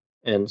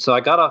 And so I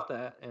got off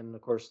that, and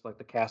of course, like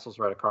the castle's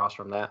right across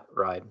from that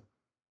ride.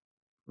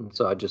 And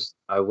so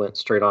I went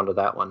straight onto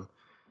that one.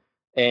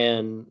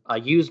 And I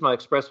used my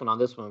express one on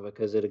this one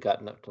because it had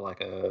gotten up to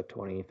like a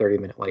 20, 30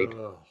 minute wait.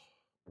 Oh.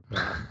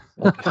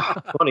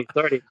 20,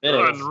 30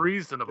 minutes.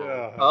 Unreasonable.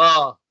 God.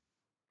 Oh,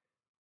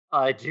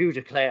 I do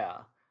declare.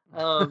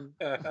 I'm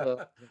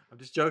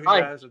just joking,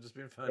 guys. I'm just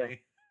being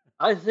funny.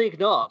 I think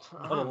not.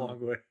 On a long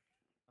way.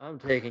 I'm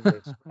taking the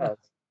express.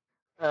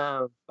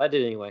 I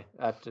did anyway.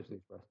 I took the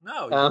express.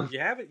 No, you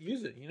have it.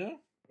 Use it. You know.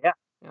 Yeah.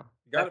 You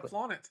got to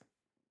flaunt it.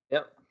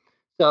 Yep.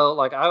 So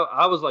like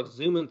I was like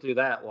zooming through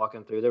that,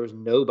 walking through. There was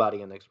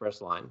nobody in the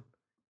express line.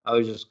 I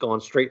was just going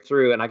straight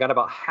through, and I got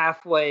about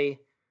halfway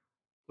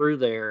through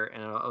there,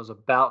 and I was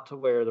about to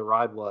where the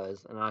ride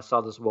was, and I saw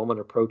this woman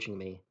approaching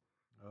me.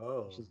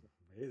 Oh,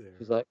 hey there.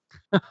 She's like,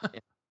 yeah.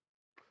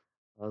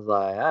 I was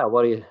like,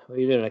 what are you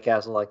doing in a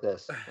castle like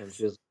this? And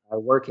she was, I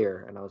work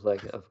here, and I was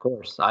like, of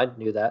course, I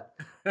knew that.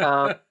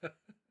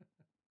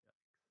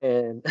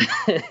 And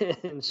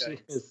and she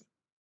was,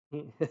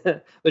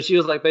 but she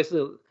was like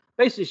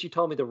basically she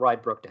told me the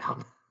ride broke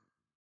down.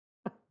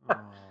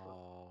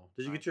 Oh,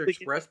 did you get your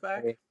express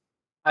back?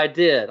 I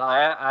did.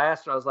 I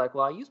asked her. I was like,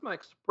 "Well, I used my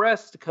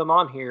express to come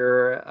on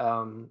here,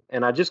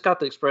 and I just got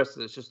the express.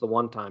 It's just the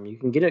one time. You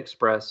can get an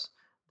express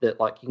that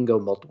like you can go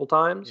multiple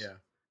times. Yeah.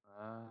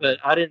 But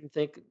I didn't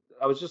think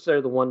I was just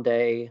there the one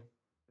day,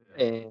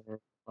 and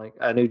like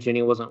I knew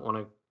Jenny wasn't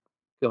going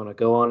to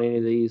go on any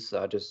of these,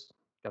 so I just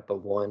got the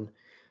one.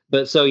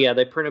 But so yeah,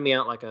 they printed me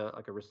out like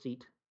a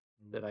receipt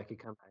that I could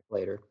come back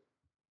later.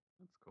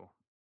 That's cool.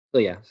 So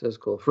yeah, so it's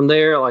cool. From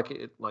there, like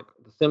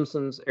the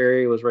Simpsons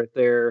area was right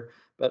there,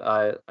 but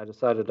I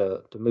decided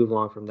to move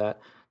along from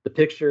that. The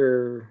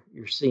picture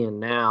you're seeing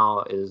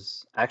now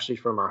is actually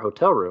from our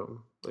hotel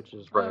room, which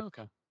is right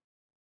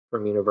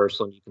from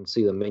Universal, and you can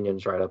see the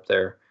Minions right up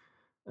there,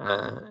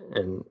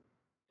 and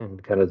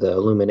kind of the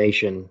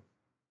illumination,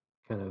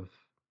 kind of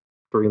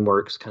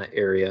DreamWorks kind of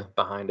area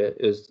behind it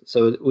is.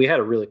 So we had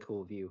a really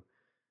cool view.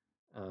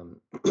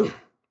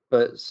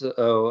 But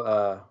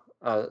so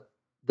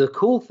the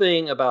cool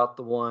thing about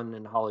the one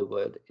in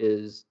Hollywood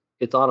is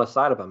it's on a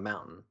side of a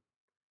mountain,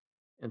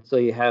 and so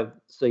you have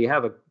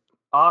a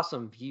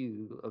awesome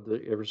view of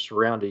the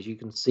surroundings. You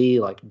can see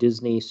like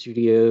Disney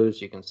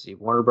Studios, you can see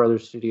Warner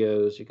Brothers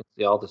Studios, you can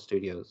see all the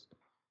studios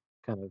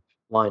kind of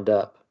lined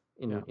up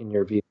in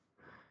your view,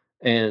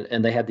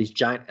 and they have these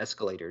giant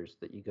escalators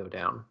that you go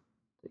down,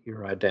 that you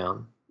ride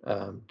down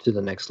to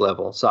the next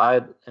level. So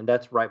and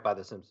that's right by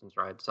the Simpsons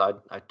ride.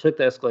 So I took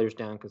the escalators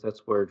down because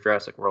that's where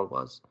Jurassic World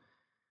was.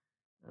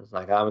 I was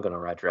like, I'm going to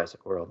ride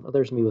Jurassic World. Oh,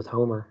 there's me with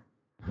Homer.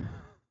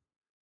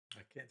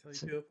 I can't tell you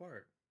two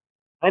apart.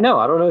 I know.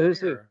 I don't know who's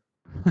who.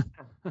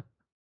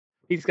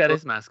 He's got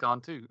his mask on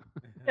too.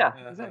 Yeah.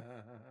 Exactly.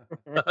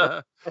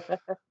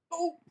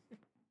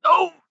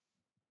 Oh.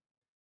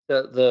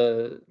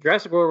 The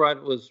Jurassic World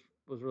ride was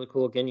really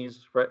cool. Again,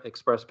 used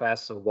Express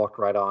Pass, so walked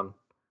right on.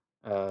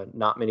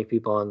 Not many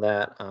people on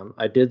that.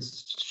 I did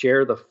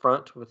share the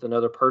front with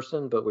another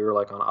person, but we were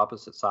like on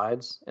opposite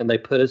sides, and they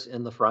put us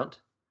in the front.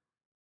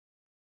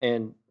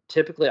 And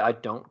typically, I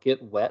don't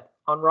get wet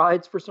on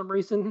rides for some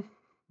reason.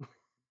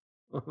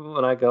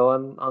 When I go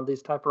on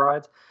these type of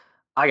rides,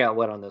 I got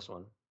wet on this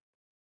one.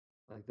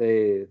 Like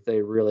they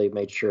really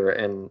made sure,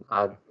 and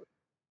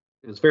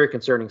it was very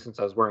concerning since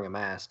I was wearing a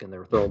mask and they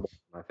were throwing water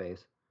in my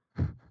face.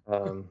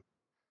 But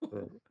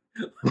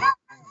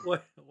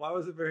Why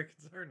was it very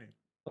concerning?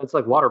 it's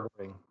like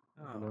waterboarding.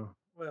 Oh,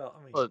 well,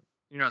 I mean, Well,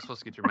 you're not supposed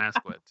to get your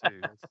mask wet too.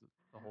 That's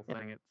the whole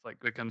thing. It's like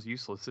it becomes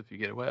useless if you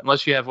get it wet,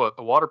 unless you have a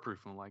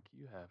waterproof one like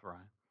you have,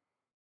 Ryan.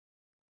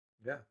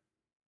 yeah,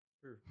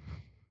 true.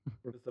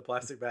 Just a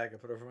plastic bag I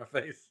put over my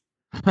face.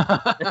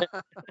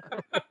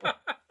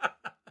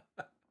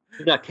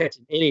 You're not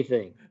catching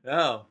anything.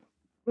 No.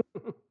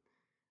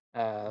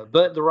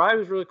 But the ride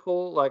was really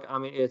cool. Like, I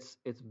mean, it's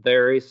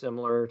very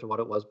similar to what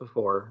it was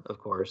before, of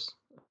course.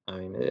 I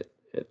mean, it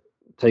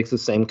takes the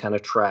same kind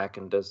of track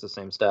and does the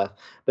same stuff,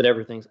 but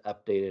everything's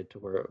updated to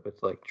where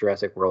it's like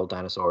Jurassic World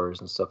dinosaurs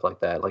and stuff like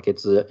that. Like,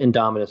 it's the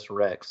Indominus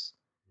Rex.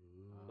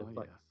 It's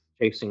like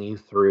chasing you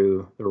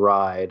through the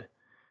ride,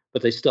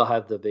 but they still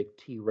have the big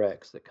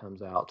T-Rex that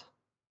comes out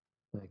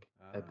like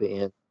at the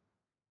end.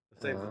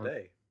 To save the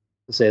day.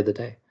 To save the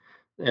day.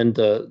 And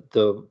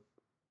the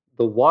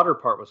water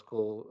part was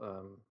cool,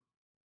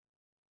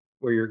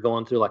 where you're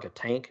going through like a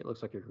tank. It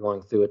looks like you're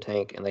going through a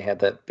tank, and they had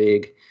that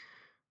big,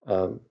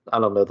 I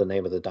don't know the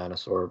name of the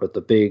dinosaur, but the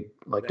big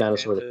like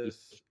dinosaur that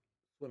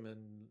swimming.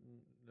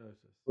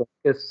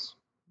 Swimicus,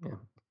 yeah,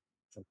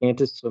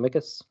 Gigantus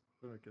Swimicus.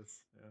 Swimicus,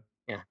 yeah.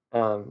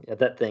 Yeah,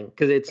 that thing,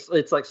 because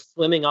it's like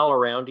swimming all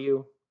around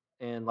you,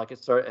 and like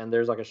and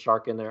there's like a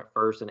shark in there at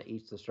first, and it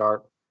eats the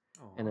shark,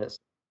 and it's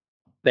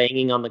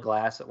banging on the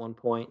glass at one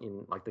point,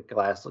 and like the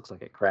glass looks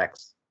like it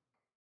cracks.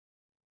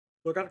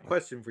 So I got a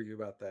question for you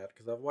about that,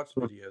 because I've watched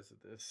videos of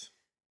this.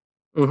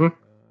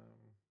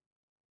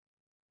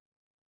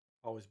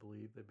 Always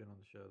believe they've been on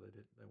the show. They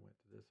went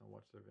to this and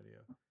watched their video.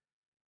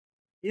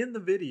 In the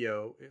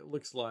video, it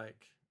looks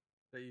like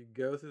that you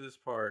go through this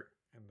part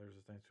and there's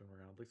a thing swimming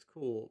around. It looks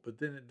cool, but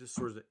then it just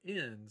sort of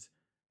ends,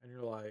 and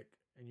you're like,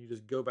 and you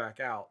just go back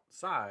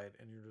outside,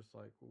 and you're just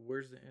like, well,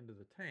 where's the end of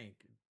the tank?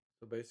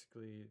 So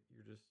basically,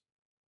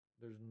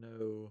 there's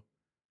no.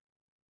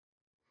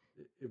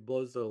 It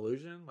blows the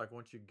illusion. Like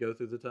once you go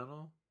through the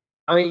tunnel.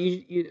 I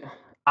mean,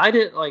 I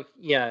didn't like.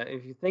 Yeah,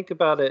 if you think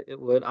about it, it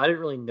would. I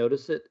didn't really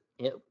notice it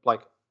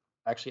like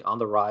actually on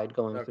the ride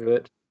going through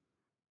it,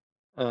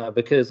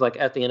 because like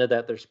at the end of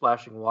that, they're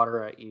splashing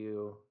water at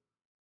you,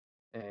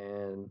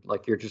 and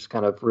like you're just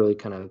kind of really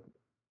kind of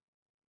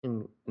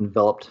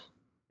enveloped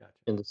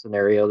in the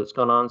scenario that's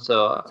going on.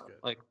 So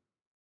like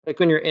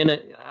when you're in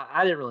it,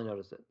 I didn't really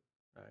notice it.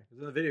 Right. Because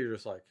in the video, you're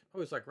just like,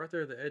 oh, it's like right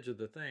there at the edge of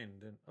the thing.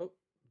 Then the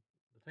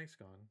tank's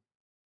gone.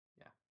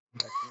 Yeah.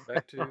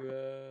 Back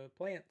to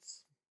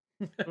plants.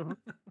 Mm-hmm.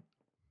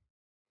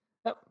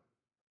 Yep.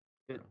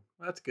 Good.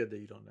 Well, that's good that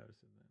you don't notice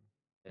it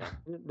then.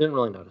 Yeah, didn't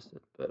really notice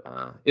it, but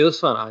it was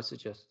fun. I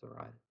suggest the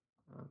ride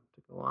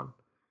to go on.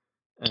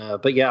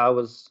 But yeah, I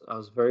was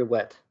very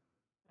wet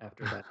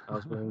after that. I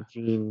was wearing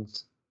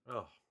jeans.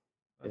 Oh,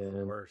 that's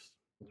the worst.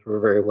 We were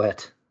very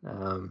wet.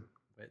 And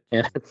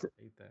it's,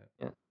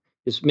 yeah,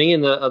 just me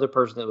and the other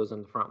person that was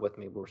in the front with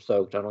me were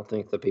soaked. I don't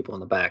think the people in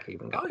the back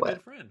even got wet.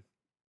 Good friend.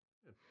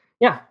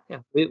 Yeah.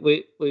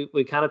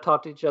 We kind of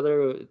talked to each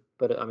other,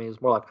 but I mean,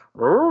 it's more like,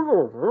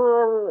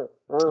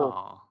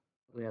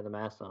 we had the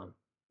masks on.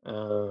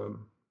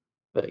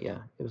 But yeah,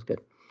 it was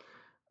good.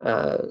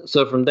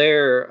 So from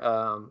there,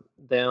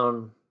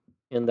 down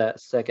in that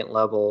second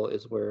level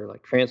is where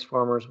like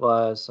Transformers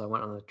was. So I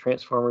went on the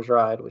Transformers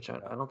ride, which I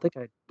don't think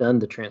I'd done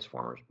the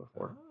Transformers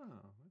before.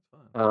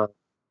 That's fun.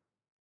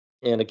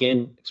 And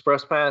again,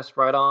 Express Pass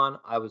right on.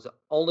 I was the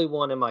only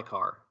one in my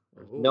car.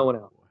 There's no one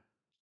else,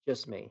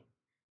 just me.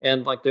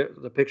 And like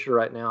the picture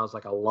right now is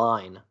like a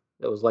line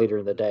that was later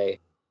in the day,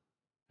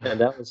 and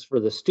that was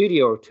for the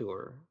studio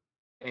tour.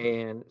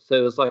 And so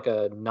it was like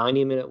a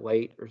 90-minute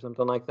wait or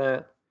something like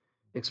that.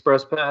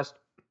 Express Pass,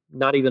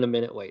 not even a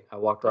minute wait. I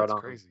walked right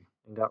on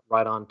and got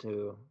right on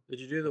to. Did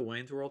you do the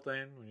Wayne's World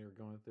thing when you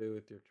were going through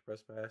with your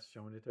Express Pass,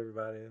 showing it to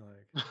everybody?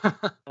 Like,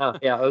 oh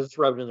yeah, I was just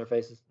rubbing it in their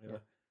faces. Yeah.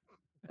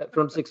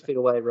 From 6 feet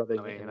away, rubbing.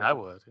 I mean, I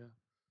would.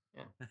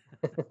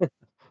 Yeah.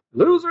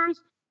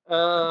 Losers.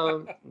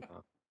 No,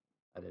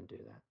 I didn't do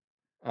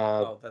that.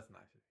 Oh, that's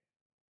nice.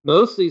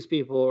 Most of these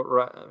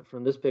people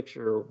from this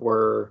picture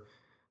were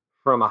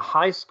from a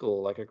high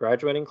school, like a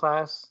graduating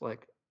class.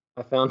 Like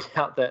I found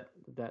out that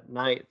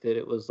night that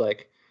it was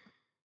like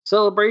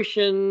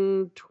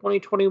celebration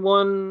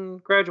 2021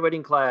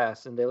 graduating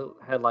class, and they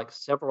had like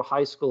several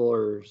high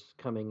schoolers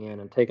coming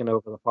in and taking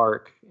over the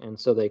park, and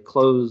so they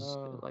closed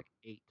at like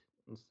 8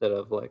 instead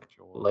of like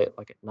late,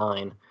 like at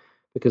 9,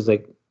 because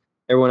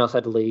everyone else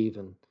had to leave,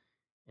 and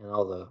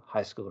all the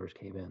high schoolers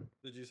came in.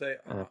 Did you say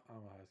I'm a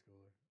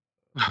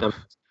high schooler?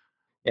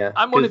 Yeah,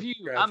 I'm one of you.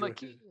 I'm a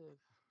kid.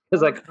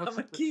 Because like I'm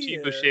a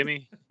kid. Chiba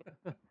Shimmy.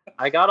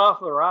 I got off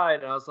the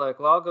ride and I was like,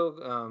 well, I'll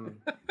go.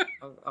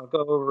 I'll go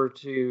over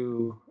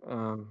to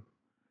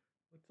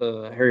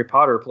the Harry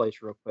Potter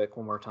place real quick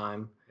one more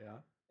time. Yeah.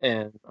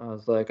 And I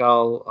was like,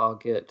 I'll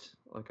get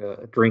like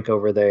a drink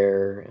over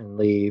there and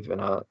leave.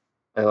 And I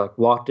like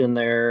walked in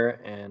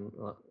there and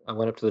I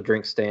went up to the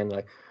drink stand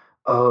like,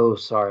 oh,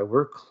 sorry,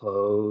 we're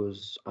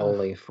closed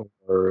only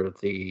for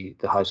the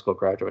high school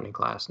graduating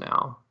class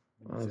now.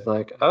 I was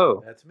like,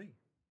 oh, that's me.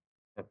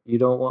 You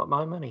don't want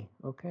my money,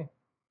 okay?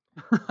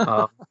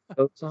 Go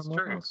It's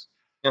somewhere true. else.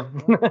 Yeah.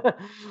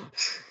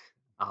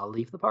 I'll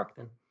leave the park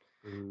then.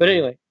 Ooh. But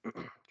anyway,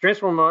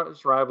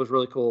 Transformers ride was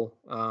really cool.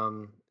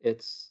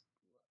 It's,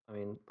 I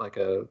mean,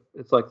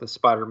 it's like the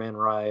Spider-Man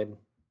ride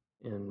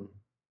in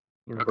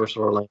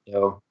Universal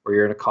Orlando, where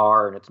you're in a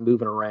car and it's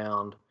moving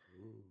around,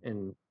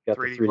 and you got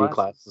the 3D 3D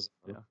glasses.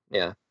 glasses.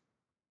 Yeah.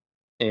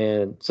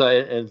 And so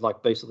and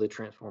like basically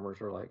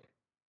Transformers are like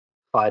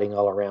fighting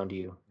all around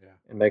you, Yeah.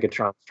 and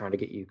Megatron's trying to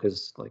get you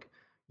because like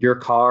your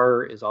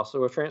car is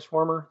also a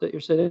Transformer that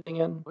you're sitting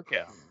in. Look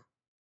out.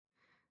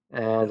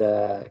 And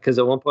because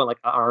at one point, like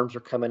arms are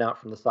coming out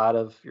from the side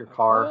of your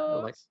car, and,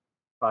 What? like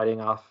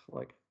fighting off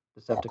like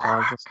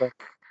Decepticons and stuff.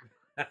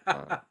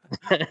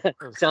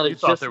 Sounded You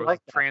thought just there was like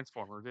a that.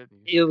 Transformer,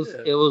 didn't you?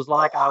 It was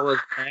like I was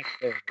back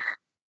there,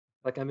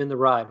 like I'm in the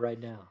ride right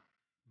now.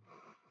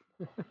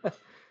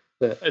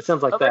 It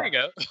sounds like that. There you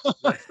go.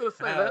 I was gonna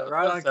say that.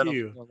 Right that on sounded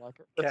cue. something like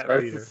it. Cat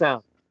That's feeder. the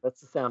sound. That's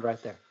the sound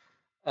right there.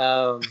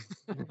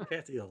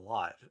 Cats eat a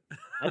lot.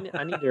 I need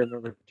to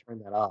remember to turn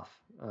that off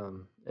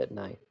at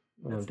night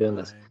when I'm It's doing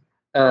this. fine. It's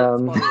part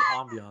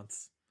of the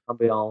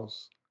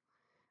ambiance.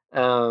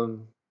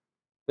 Ambiance.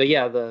 But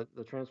yeah, the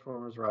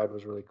Transformers ride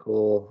was really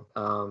cool.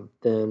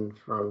 Then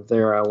from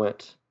there, I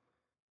went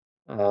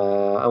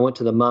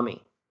to the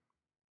Mummy,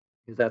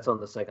 because that's on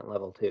the second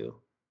level too.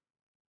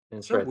 And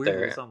It's it's so right weird there.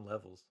 that it's on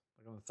levels.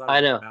 Like on the side I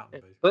of the know, mountain,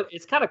 basically. but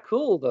it's kind of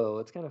cool though.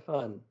 It's kind of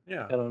fun.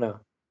 Yeah. I don't know.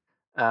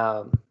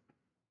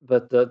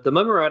 But the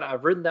Mummy ride,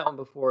 I've ridden that one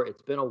before.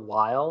 It's been a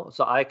while,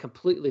 so I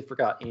completely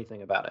forgot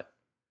anything about it.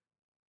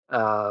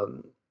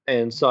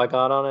 And so I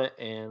got on it,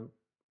 and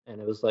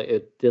it was like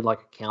it did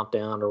like a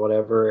countdown or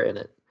whatever, and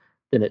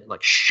it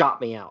like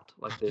shot me out.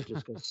 Like it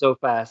just goes so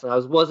fast, and I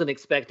wasn't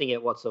expecting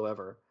it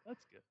whatsoever.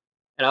 That's good.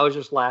 And I was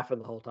just laughing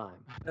the whole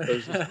time.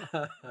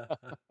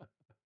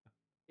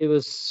 It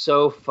was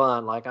so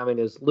fun. Like, I mean,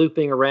 it was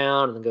looping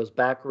around and then goes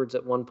backwards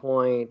at one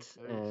point,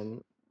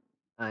 and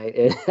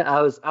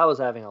I was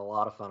having a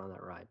lot of fun on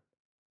that ride.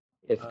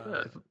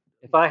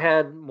 If I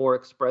had more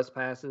express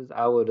passes,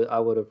 I would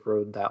have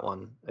rode that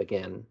one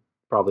again,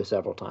 probably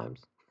several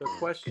times. The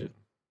question: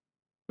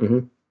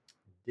 Mhm.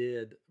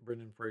 Did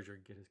Brendan Fraser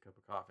get his cup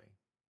of coffee?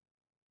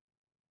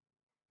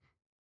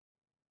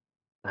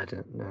 I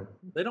don't know.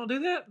 They don't do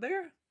that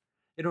there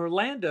in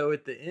Orlando.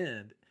 At the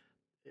end,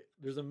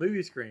 there's a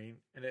movie screen,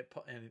 and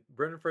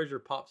Brendan Fraser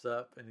pops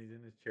up, and he's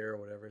in his chair or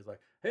whatever. He's like,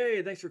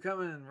 "Hey, thanks for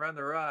coming and riding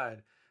the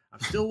ride. I'm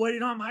still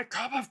waiting on my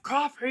cup of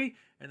coffee."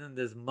 And then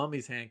this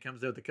mummy's hand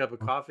comes out with the cup of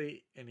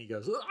coffee, and he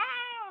goes,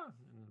 "Ah!"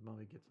 And the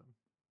mummy gets him.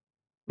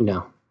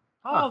 No.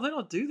 Oh, they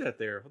don't do that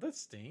there. Well, that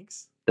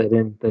stinks. They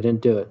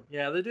didn't do it.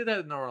 Yeah, they do that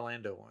in the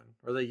Orlando one,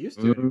 or they used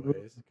to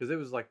anyways, because it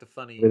was like the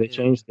funny. They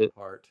changed it.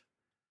 Part.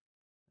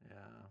 Yeah.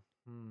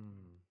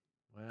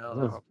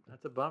 Well,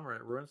 that's a bummer.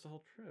 It ruins the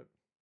whole trip.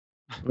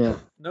 Yeah.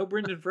 No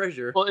Brendan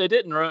Fraser. Well, it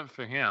didn't ruin it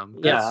for him.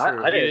 Yeah,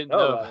 I didn't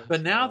know.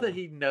 But now that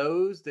he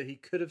knows that he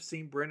could have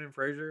seen Brendan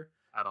Fraser,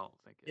 I don't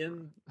think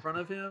in front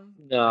of him,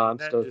 no,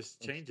 that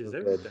just changes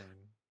everything.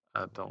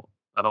 I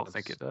don't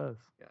think it does.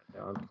 Yeah,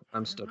 no,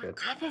 I'm still good.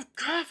 Cup of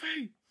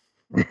coffee.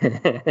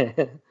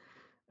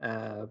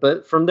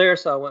 But from there,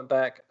 so I went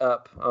back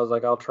up. I was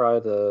like, I'll try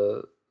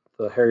the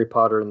Harry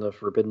Potter and the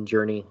Forbidden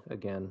Journey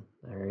again.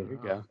 There you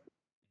go.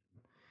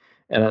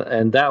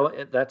 And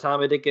that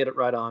time I did get it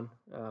right on.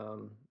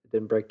 It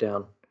didn't break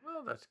down.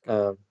 Well, that's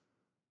good.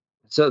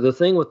 So the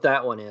thing with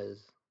that one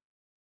is,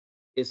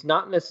 it's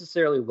not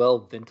necessarily well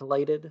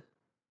ventilated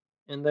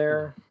in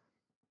there,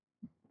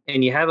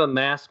 and you have a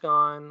mask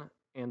on,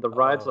 and the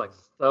ride's like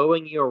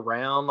throwing you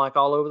around like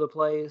all over the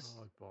place,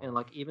 and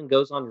like even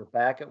goes on your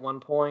back at one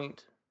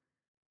point.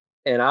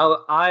 And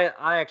I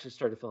actually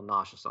started to feel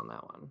nauseous on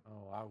that one.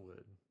 Oh, I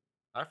would.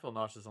 I feel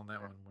nauseous on that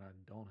one when I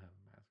don't have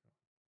a mask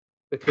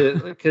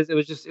on. Because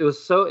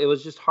it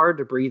was just hard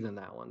to breathe in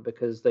that one,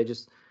 because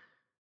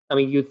I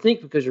mean, you'd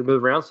think because you're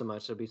moving around so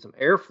much there'd be some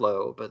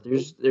airflow, but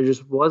there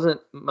just wasn't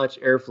much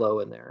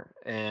airflow in there,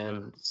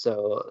 and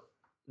so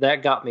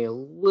that got me a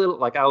little,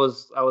 like I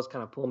was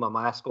kind of pulling my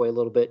mask away a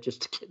little bit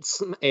just to get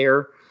some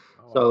air,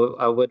 so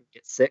I wouldn't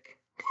get sick.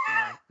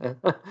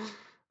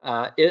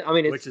 I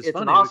mean, which is it's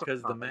funny awesome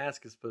because the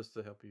mask is supposed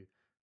to help you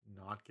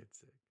not get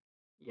sick.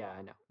 Yeah,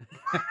 I know.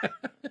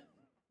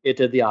 It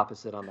did the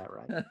opposite on that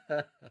ride.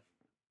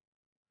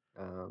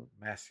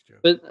 Mask joke.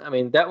 But I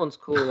mean, that one's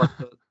cool. Like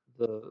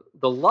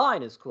the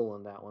line is cool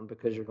in that one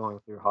because you're going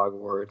through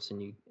Hogwarts,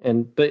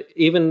 but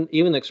even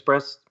the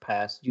Express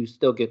Pass, you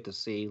still get to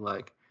see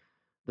like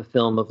the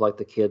film of like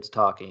the kids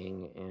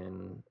talking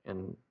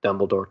and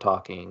Dumbledore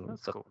talking.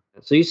 That's cool.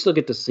 So you still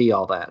get to see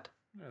all that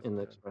in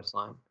the Express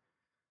line.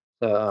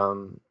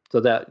 So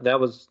that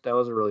was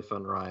a really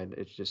fun ride.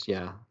 It's just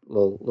a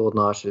little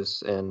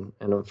nauseous, and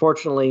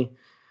unfortunately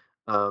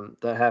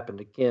that happened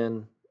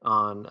again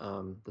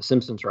on the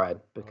Simpsons ride,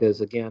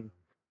 because again,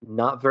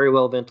 not very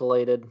well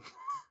ventilated.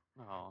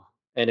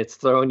 And it's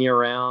throwing you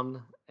around,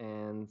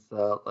 and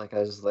so like I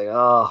was just like,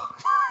 oh.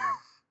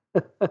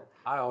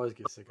 I always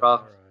get sick on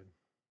that ride.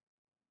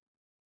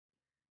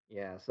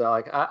 Yeah, so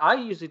like I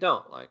usually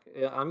don't like.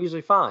 I'm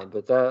usually fine,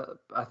 but that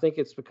I think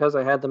it's because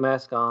I had the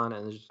mask on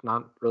and there's just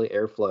not really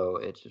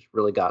airflow. It just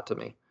really got to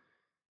me.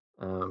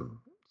 Um,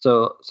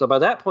 so by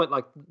that point,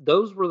 like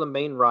those were the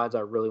main rides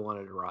I really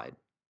wanted to ride.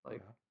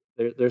 Like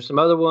there's some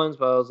other ones,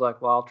 but I was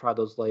like, well, I'll try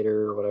those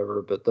later or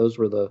whatever. But those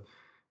were the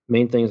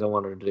main things I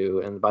wanted to do.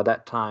 And by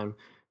that time,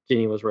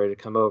 Jenny was ready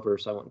to come over,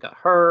 so I went and got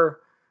her.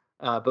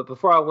 But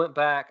before I went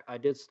back, I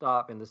did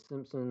stop in the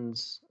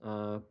Simpsons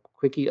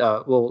Quickie.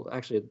 Well,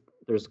 actually,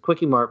 there's a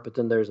Quickie Mart, but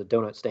then there's a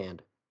donut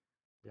stand.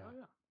 Yeah. Oh,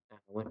 yeah. I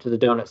went to the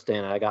donut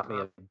stand and I got me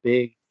a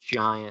big,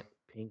 giant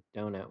pink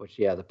donut, which,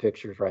 yeah, the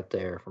picture's right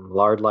there from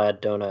Lard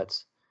Lad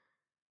Donuts.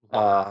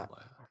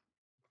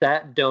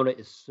 That donut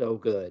is so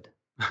good.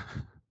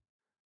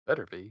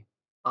 Better be.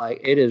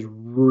 Like, it is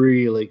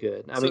really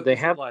good. I mean, they is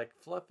have it like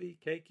fluffy,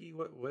 cakey.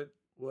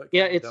 What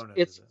yeah, kind of donut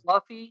it's is it?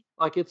 fluffy.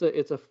 Like it's a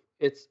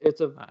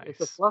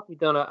Nice. fluffy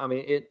donut. I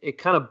mean, it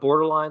kind of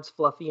borderlines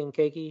fluffy and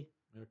cakey.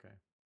 Okay.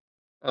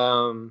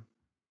 Um,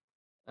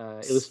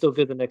 it was still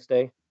good the next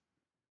day.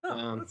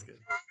 Oh, that's good.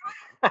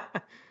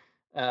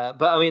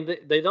 But I mean,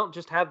 they don't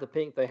just have the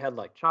pink. They had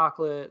like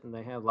chocolate, and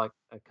they had like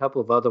a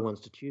couple of other ones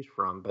to choose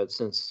from. But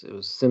since it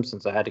was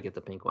Simpsons, I had to get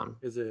the pink one.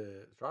 Is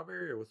it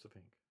strawberry or what's the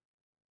pink?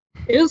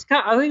 It was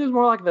kind. I think it was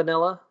more like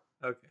vanilla.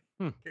 Okay.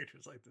 Hmm.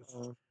 Characters like this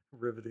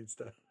riveting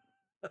stuff.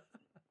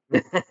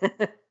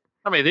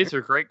 I mean, these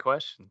are great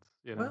questions.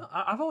 You know, Well,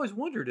 I've always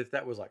wondered if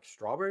that was like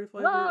strawberry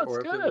flavored no, it's or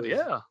if good. it was.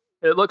 Yeah,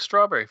 it looks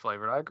strawberry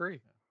flavored. I agree.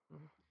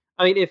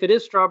 I mean, if it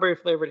is strawberry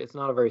flavored, it's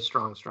not a very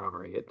strong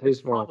strawberry. It It's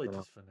tastes more like probably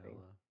vanilla. just vanilla.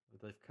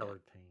 But they've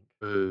colored pink.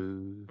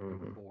 Boo.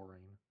 Mhm.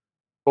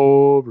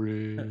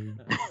 Boring.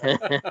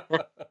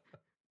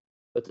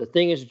 But the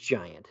thing is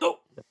giant. Oh!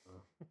 So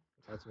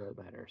that's what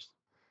matters.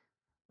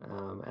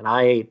 And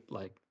I ate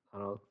like I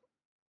don't know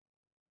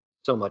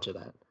so much of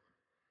that.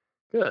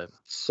 Good.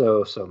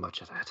 So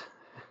much of that.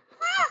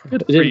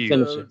 Good I for didn't you.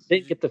 finish So, it.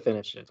 Didn't get to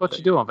finish it. That's what but-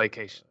 you do on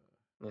vacation.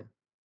 Yeah.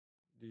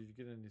 Did you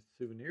get any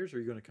souvenirs, or are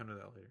you going to come to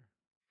that later?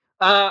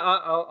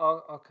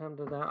 I'll come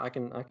to that. I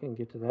can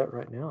get to that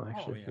right now.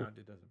 Actually, Oh yeah,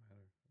 it doesn't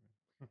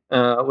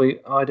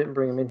matter. I didn't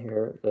bring them in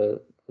here.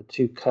 The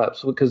two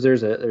cups because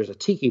there's a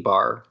tiki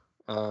bar.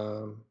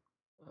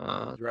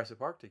 Jurassic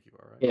Park Tiki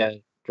Bar, right? Yeah,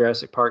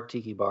 Jurassic Park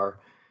Tiki Bar.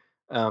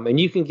 And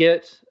you can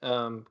get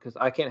because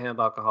I can't have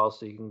alcohol,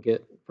 so you can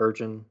get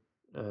virgin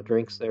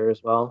drinks there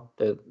as well.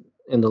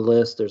 In the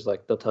list, there's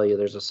like they'll tell you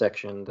there's a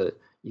section that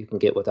you can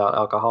get without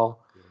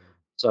alcohol. Yeah.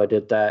 So I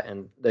did that,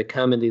 and they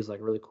come in these like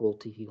really cool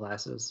tiki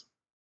glasses.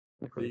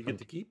 Like, So really you fun get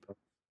to keep.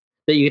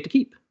 that you get to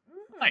keep.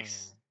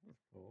 Nice.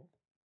 Cool.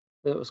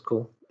 That was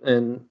cool.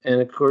 And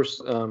of course,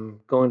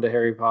 going to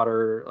Harry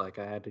Potter, like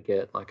I had to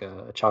get like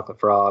a chocolate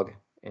frog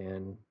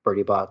and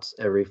Birdie Bott's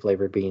every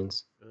flavored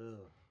beans. Ugh.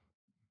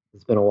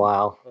 It's been a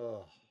while.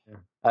 Ugh. Yeah.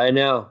 I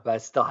know, but I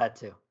still had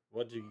to.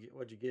 What'd you get?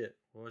 What'd you get?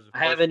 What was the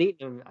I haven't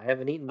eaten them. I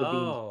haven't eaten the beans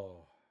Oh.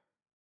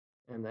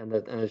 and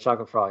the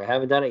chocolate frog. I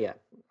haven't done it yet.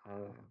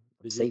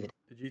 Save it.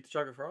 Did you eat the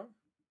chocolate frog?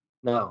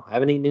 No, I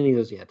haven't eaten any of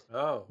those yet.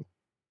 Oh.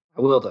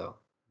 I will though.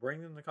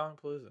 Bring them to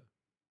Conclusa.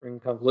 Bring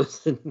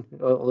Complusa and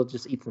we'll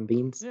just eat some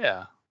beans.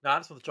 Yeah. No, I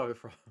just want the chocolate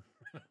frog.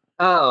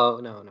 Oh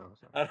no.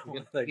 I don't You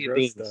want get- that you get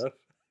gross beans. stuff.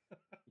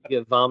 You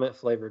get vomit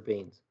flavored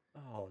beans.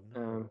 Oh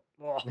no.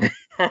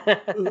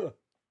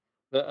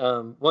 But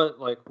Ugh. what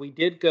like we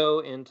did go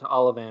into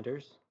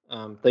Ollivanders.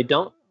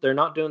 They're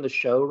not doing the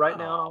show right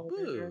now Aw,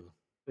 in Ollivanders boo.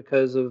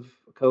 because of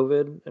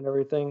COVID and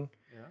everything.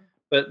 Yeah.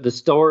 But the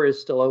store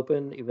is still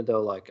open, even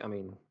though like I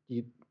mean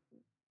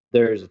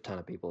there's a ton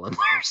of people in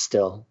there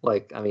still.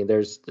 Like I mean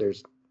there's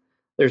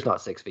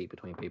not 6 feet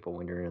between people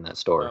when you're in that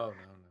store.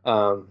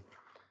 Oh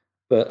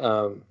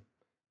no.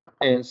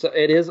 And so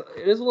it is a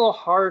little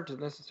hard to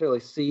necessarily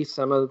see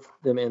some of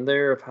them in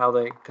there of how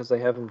because they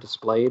have them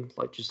displayed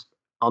like just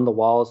on the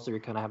walls, so you're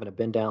kind of having to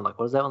bend down like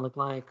what does that one look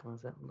like? What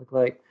does that one look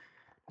like?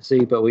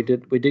 See, but we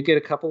did get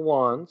a couple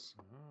wands.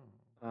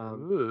 Oh.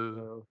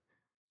 Ooh.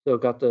 So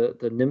got the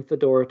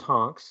Nymphadora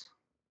Tonks.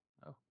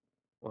 Oh.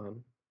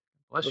 One.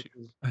 Bless which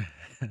you.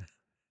 is-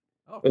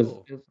 Oh, It's-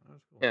 cool. it's-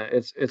 That's cool. Yeah,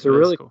 it's That a is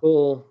really cool.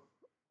 cool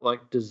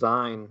like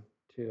design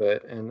to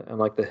it and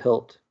like the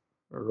hilt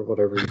or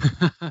whatever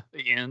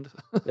The end.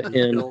 the The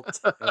end. hilt.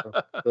 I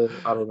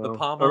don't know. The I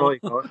pommel. don't know what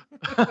you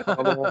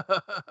call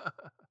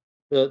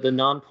it. The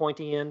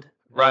non-pointy end.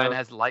 Ryan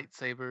has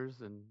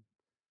lightsabers and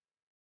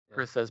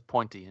Chris has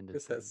pointy ended.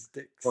 This has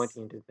sticks. pointy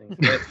into things.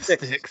 I got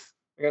six. Sticks.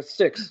 I got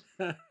 6.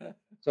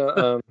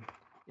 So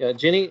yeah,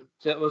 Jenny.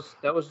 That was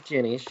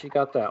Jenny. She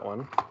got that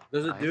one.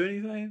 Does it Nice. do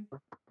anything?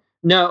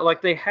 No,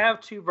 like they have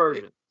 2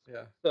 versions.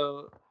 Yeah.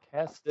 So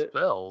Cast The-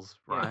 spells,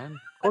 Yeah. Ryan.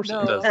 Of course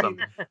No, it does I mean,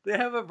 something. They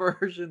have a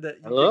version that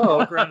you Hello? can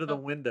walk around to the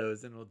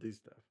windows and it'll do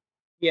stuff.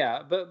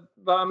 yeah, but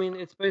I mean,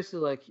 it's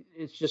basically like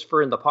it's just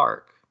for in the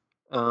park,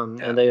 Yeah.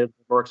 and they're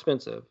more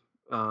expensive.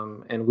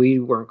 And we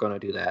weren't going to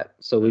do that,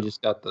 so we No.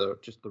 just got the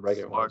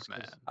regular Smart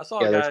ones. 'cause- I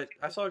saw Yeah, a there's-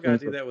 guy. I saw a guy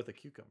do that with a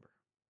cucumber.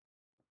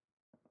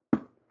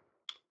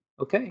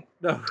 Okay.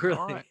 No,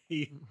 really. right.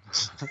 He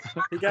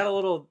got a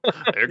little.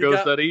 There he goes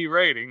got- that E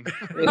rating.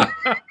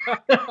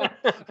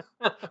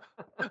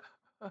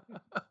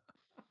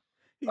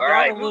 He All got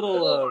right, a moving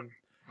little along.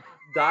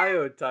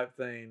 diode type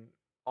thing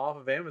off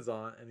of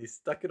Amazon, and he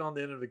stuck it on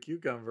the end of a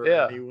cucumber,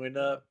 Yeah. and he went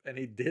up and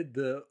he did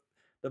the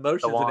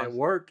motions, and it wands.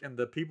 worked. And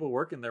the people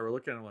working there were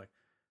looking at him like,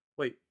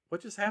 "Wait,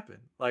 what just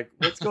happened? Like,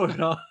 what's going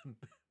on?"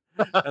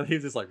 And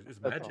he's just like, "It's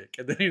That's magic,"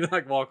 and then he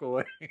like walk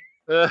away.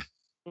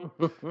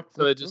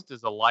 So it just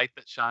is a light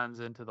that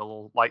shines into the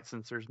little light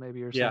sensors,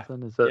 maybe, or Yeah.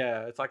 something. Is that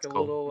Yeah, it's like a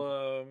cool.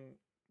 little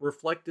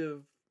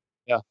reflective.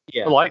 the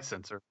Yeah. light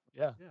sensor?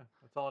 Yeah. Yeah,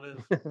 that's all it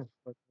is.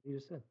 What you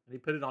just said. And he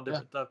put it on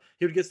different stuff.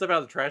 He would get stuff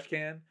out of the trash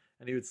can,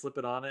 and he would slip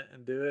it on it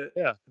and do it.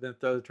 Yeah. Then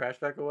throw the trash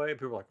back away, and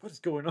people were like, "What is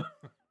going on?"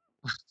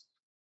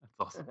 That's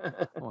awesome.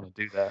 I want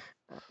to do that.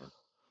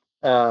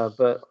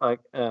 But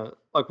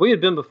like we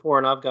had been before,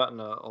 and I've gotten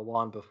a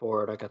wand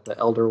before, and I got the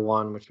Elder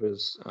Wand, which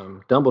was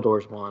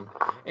Dumbledore's wand,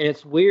 and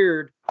it's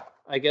weird,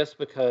 I guess,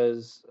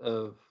 because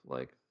of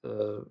like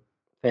the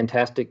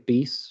Fantastic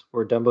Beasts,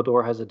 where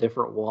Dumbledore has a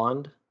different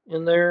wand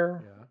in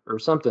there Yeah. or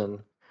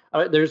something.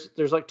 There's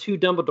like two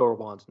Dumbledore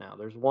wands now.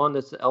 There's one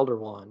that's the Elder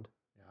Wand,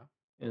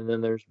 Yeah. and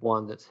then there's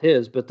one that's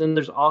his. But then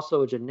there's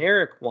also a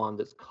generic wand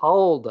that's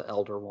called the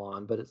Elder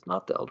Wand, but it's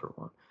not the Elder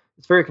Wand.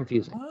 It's very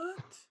confusing. What?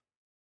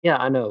 Yeah,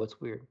 I know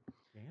it's weird.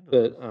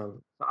 Scandalous.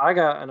 But I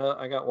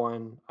got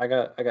one. I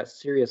got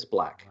Sirius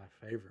Black,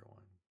 My favorite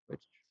one.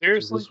 which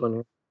Seriously? is this one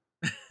here.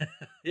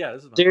 Yeah,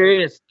 this is my favorite.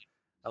 Seriously,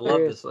 I love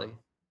this seriously. one.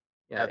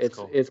 Yeah, That's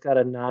cool. it's got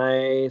a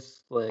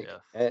nice like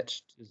Yes.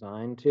 etched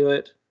design to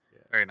it.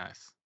 Very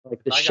nice.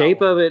 Like the I got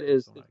shape of one, it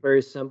is so I-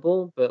 very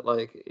simple, but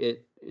like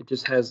it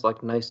just has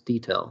like nice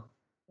detail.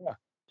 Yeah.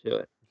 To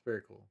it. It's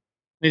very cool.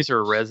 These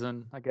are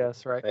resin, I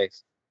guess, right?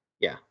 Face.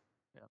 Yeah.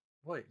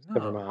 Wait, Cover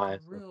no, my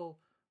it's eyes. real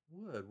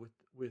wood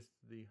with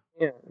the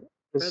Yeah.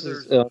 This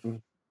feathers is of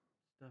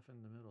stuff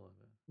in the middle of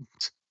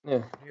it.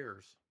 yeah.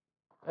 Hairs.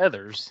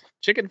 Feathers.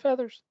 Chicken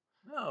feathers?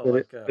 No, But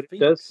like it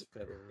phoenix does-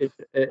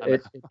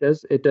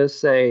 feathers. It does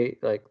say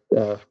like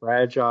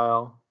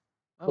fragile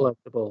Oh,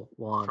 collectible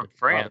wand. from not a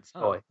France,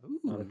 huh? toy.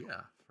 Ooh,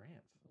 yeah,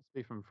 France. Must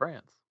be from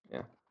France.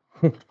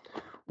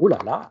 Ooh la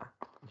la.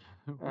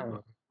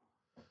 Um,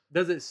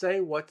 Does it say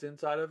what's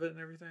inside of it and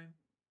everything?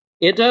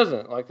 It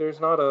doesn't. Like there's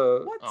not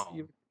a What? Oh,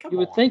 you, Come you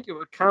would on. think it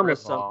would come with rip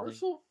off. something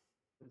Universal?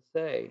 to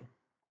say,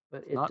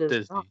 but it not does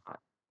Disney. not.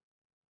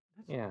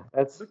 Yeah,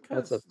 that's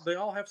Because a they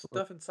all have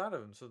stuff inside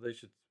of them, so they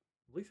should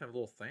at least have a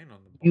little thing on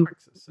the You-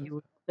 box that says you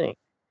would that.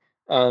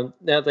 think.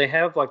 Now they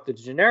have like the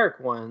generic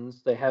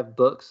ones. They have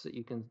books that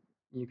you can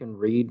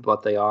read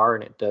what they are,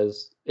 and it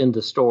does in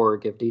the store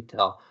give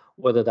detail.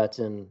 Whether that's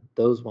in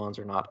those ones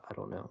or not, I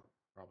don't know.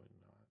 Probably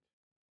not.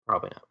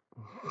 Probably not.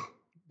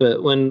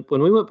 But when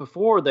we went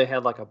before, they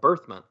had like a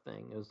birth month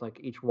thing. It was like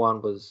each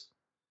one was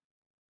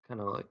kind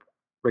of like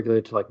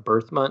regulated to like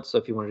birth month. So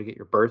if you wanted to get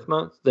your birth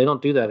month, they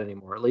don't do that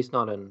anymore. At least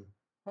not in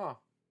Huh.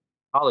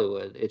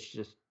 Hollywood. It's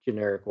just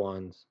generic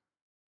ones.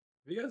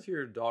 If you guys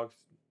hear dogs,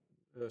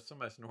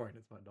 somebody snoring,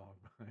 it's my dog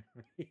behind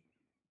me.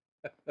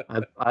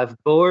 I've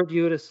bored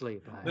you to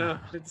sleep. No,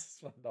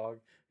 it's my dog.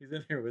 He's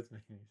in here with me.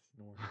 He's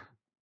snoring.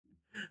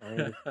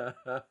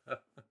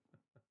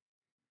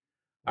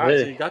 All right,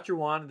 so you got your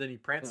wand, and then you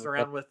pranced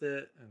around with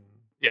it, and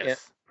Yes. Yeah,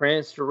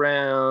 pranced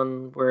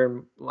around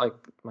wearing like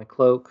my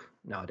cloak.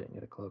 No, I didn't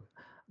get a cloak.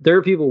 There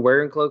are people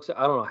wearing cloaks.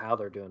 I don't know how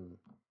they're doing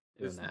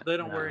that. they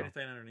don't wear No.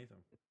 anything underneath them.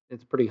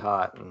 It's pretty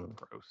hot, and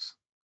Gross.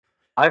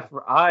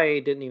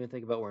 I didn't even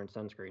think about wearing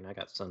sunscreen. I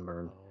got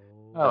sunburned.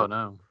 Oh,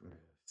 no.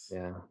 Chris.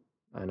 Yeah,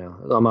 I know.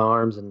 It was on my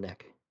arms and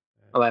neck.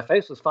 Oh, my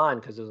face was fine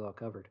because it was all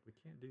covered. We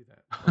can't do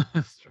that.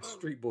 That's true.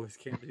 Street boys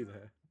can't do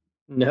that.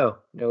 No,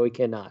 we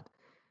cannot.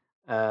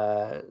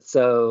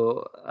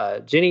 So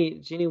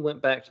Jenny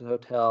went back to the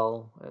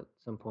hotel at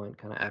some point,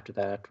 kind of after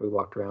that. After we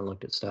walked around, and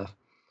looked at stuff.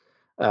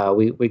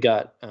 We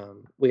got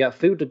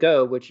food to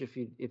go. Which if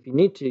you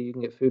need to, you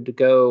can get food to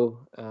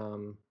go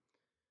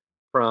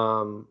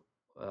from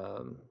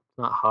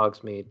not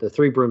Hogsmeade, the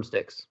Three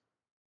Broomsticks.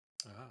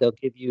 Ah. They'll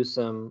give you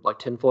some like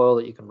tinfoil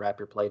that you can wrap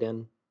your plate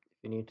in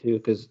if you need to,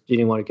 because you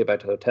didn't want to get back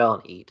to the hotel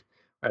and eat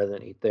rather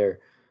than eat there.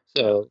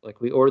 So like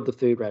we ordered the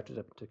food, wrapped it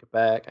up, and took it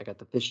back. I got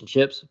the fish and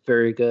chips,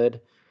 very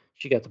good.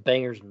 She got the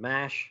bangers and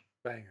mash.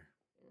 Banger.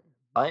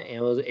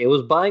 It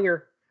was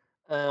banger.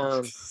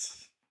 Like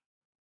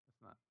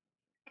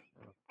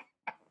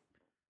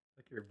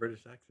your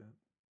British accent.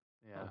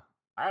 Yeah.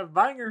 I have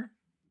banger.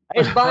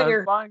 It's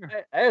banger. Banger.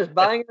 It's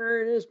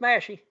banger and it's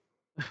mashy.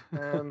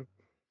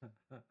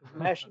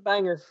 Mashed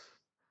banger.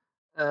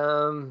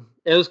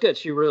 It was good.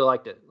 She really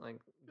liked it. Like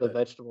the Good.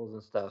 vegetables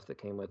and stuff that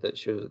came with it.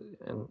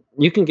 And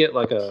you can get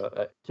like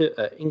a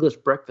English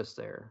breakfast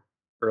there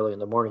early in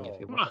the morning if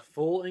you Oh, want. a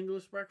full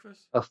English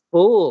breakfast A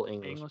full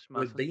English English with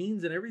muffin.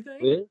 beans and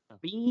everything. with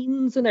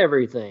beans and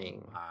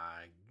everything.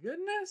 My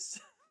goodness.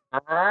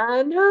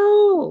 I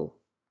know.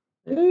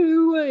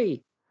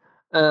 Ooh-wee.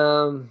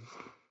 I've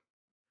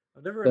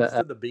never But,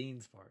 understood the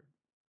beans part.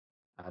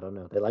 I don't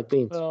know. They like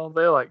beans. Well,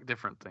 they like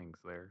different things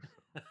there.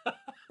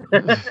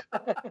 That's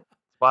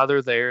why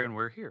they're there and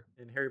we're here.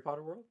 In Harry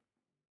Potter world.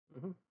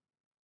 Mhm.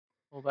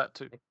 Well, that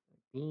too.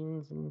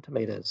 Beans and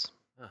tomatoes.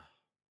 Ah,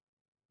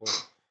 well,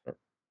 But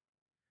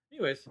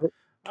anyways, but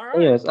all right.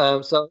 anyways,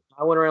 so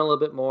I went around a little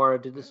bit more. I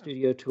did the Yeah.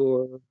 studio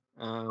tour,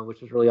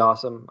 which was really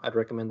awesome. I'd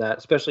recommend that,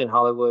 especially in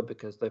Hollywood,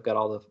 because they've got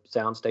all the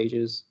sound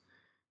stages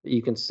that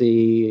you can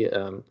see.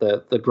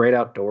 The Great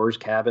Outdoors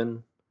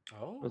cabin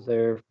was Oh,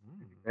 there.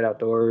 Great yeah.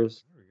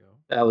 Outdoors. There we go.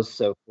 That was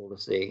so cool to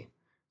see.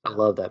 I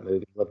love that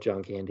movie. Love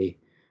John Candy.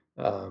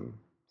 Um,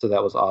 so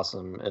that was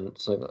awesome. And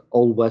so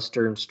old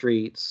Western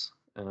streets.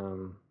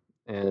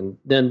 And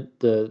then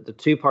the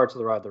two parts of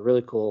the ride that are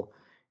really cool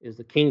is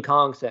the King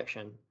Kong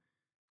section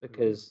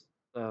because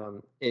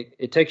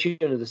it takes you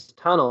into this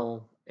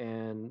tunnel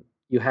and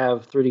you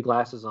have 3D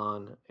glasses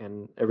on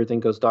and everything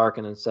goes dark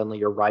and then suddenly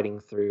you're riding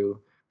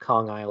through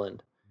Kong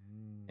Island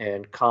Mm.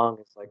 and Kong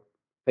is like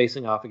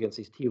facing off against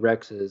these T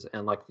Rexes,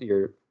 and like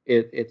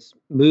it's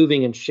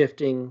moving and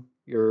shifting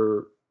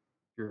your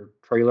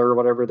trailer or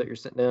whatever that you're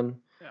sitting in.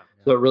 Yeah.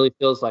 So it really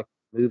feels like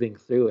moving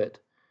through it,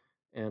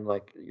 and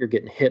like you're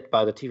getting hit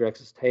by the T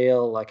Rex's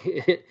tail. Like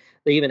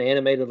they even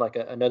animated like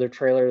another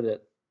trailer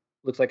that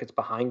looks like it's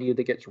behind you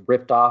that gets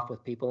ripped off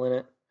with people in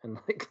it and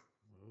like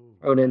Ooh,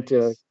 thrown into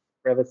a Nice.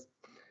 crevice.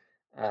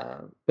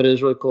 But it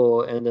was really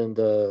cool. And then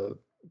the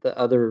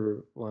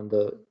other one,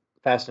 the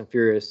Fast and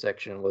Furious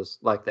section, was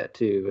like that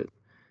too.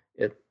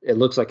 It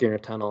looks like you're in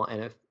a tunnel,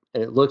 and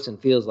it looks and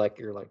feels like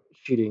you're like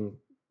shooting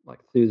like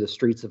through the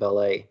streets of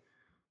LA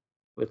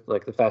with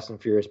like the Fast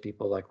and Furious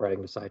people like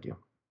riding beside you.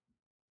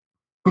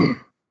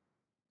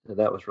 So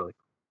that was really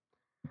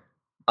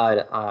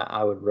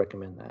I would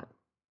recommend that.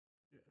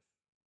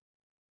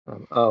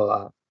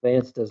 yes.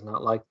 Vance does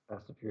not like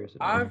Fast and Furious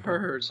I've Adventure.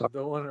 I'm heard sorry.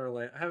 the one in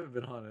Orlando. I haven't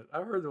been on it.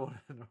 I've heard the one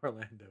in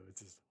Orlando.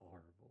 It's just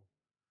horrible.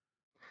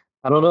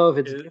 I don't know if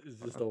it's It is just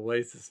different. a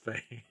waste of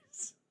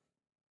space.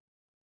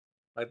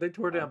 Like they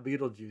tore Uh, down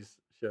Beetlejuice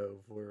show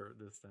for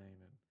this thing,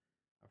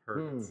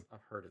 and hmm,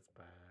 I've heard it's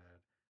bad.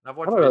 And I've I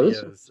watched don't know.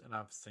 videos and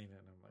I've seen it,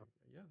 and I'm like,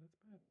 yeah, that's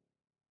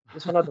bad.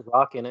 This one had the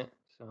Rock in it,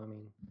 so I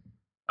mean,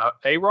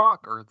 A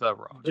Rock or The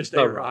Rock? Just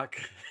the a Rock,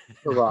 rock.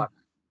 the Rock.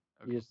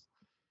 Okay. You just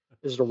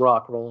there's a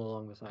rock rolling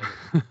along beside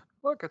it.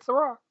 Look, it's The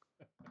Rock.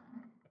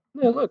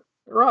 Yeah, look,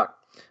 the Rock.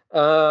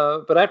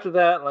 But after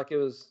that, like it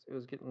was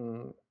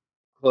getting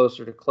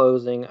closer to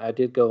closing. I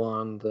did go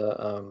on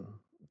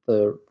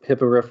the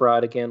Hippogriff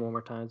ride again one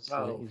more time. So I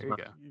didn't Oh, use There you my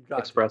go. you've got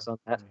to. Express on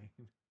I that.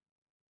 mean,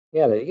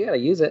 You gotta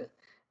use it.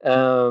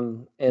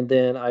 And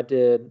then I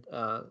did.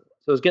 So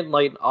it was getting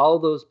late. And all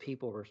those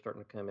people were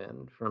starting to come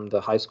in from the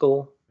high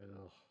school.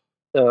 ugh.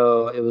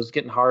 So it was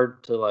getting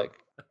hard to like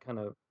kind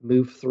of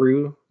move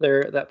through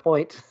there at that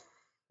point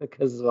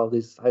because of all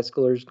these high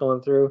schoolers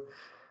going through.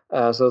 So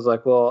I was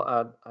like,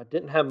 well, I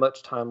didn't have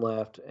much time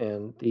left,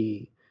 and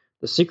the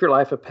Secret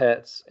Life of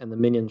Pets and the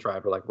Minions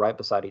ride were like right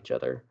beside each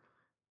other.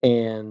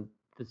 And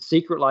the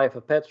Secret Life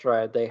of Pets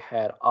ride, they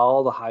had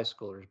all the high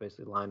schoolers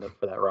basically lined up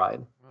for that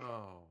ride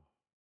Oh,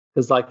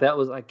 because like that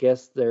was, I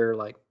guess, their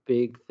like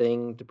big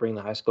thing to bring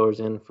the high schoolers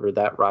in for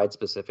that ride it's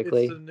the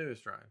specifically.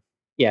 newest ride.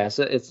 Yeah,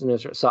 so it's an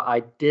so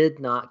I did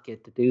not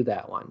get to do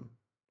that one.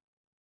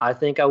 I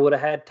think I would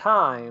have had Oh,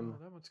 time,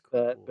 that one's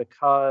but cool.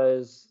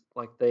 because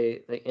like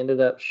they ended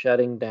up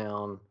shutting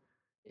down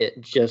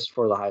it just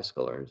for the high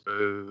schoolers.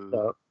 Boo.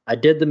 So I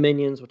did the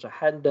Minions, which I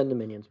hadn't done the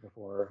Minions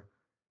before.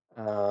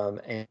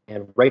 And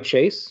Ray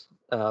Chase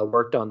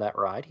worked on that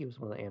ride. He was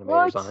one of the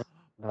animators on What? it.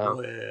 Um,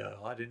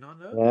 Well, I did not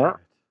know yeah,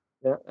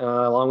 that. yeah,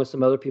 along with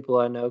some other people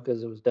I know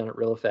because it was done at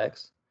Real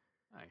Effects.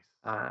 Nice.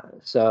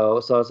 So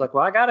I was like,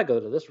 well, I got to go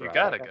to this You ride. I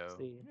gotta got to go.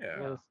 see, I Yeah.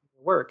 gotta see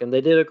it work, and they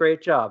did a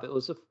great job. It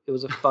was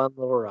a fun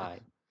little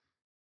ride.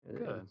 It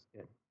Good. was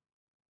good.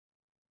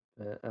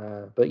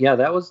 But yeah,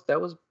 that was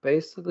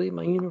basically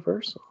my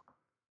Universal.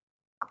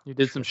 You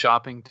did some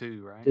shopping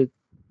too, right?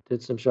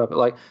 Did some shopping,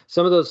 like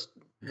some of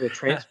the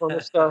Transformer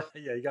stuff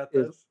Yeah, you got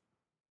is those.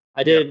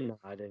 I Yep. didn't. No,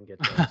 I didn't get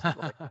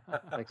those.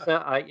 Like so,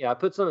 I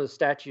put some of the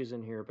statues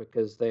in here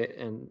because they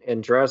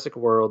in Jurassic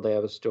World they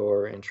have a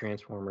store, and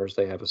Transformers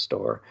they have a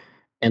store,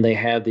 and they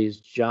have these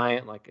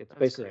giant like it's That's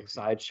basically like crazy.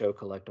 sideshow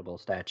collectible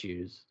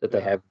statues that they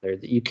Yeah. have there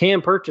that you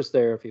can purchase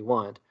there if you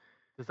want.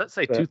 Does that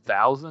say But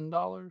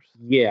 $2,000?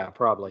 yeah,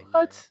 probably.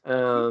 What?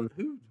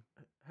 Who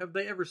have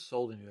they ever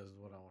sold any of those? Is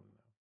what I want to know.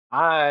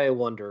 I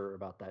wonder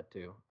about that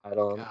too.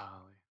 Golly.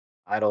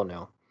 I don't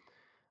know.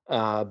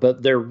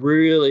 But they're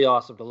really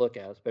awesome to look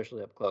at,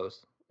 especially up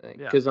close. Yeah.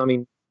 Because I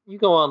mean, you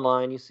go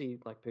online, you see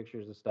like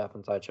pictures of stuff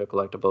in Sideshow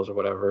Collectibles or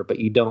whatever, but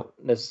you don't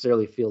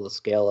necessarily feel the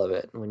scale of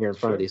it when you're in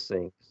front of Sure. these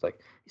things. It's like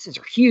these things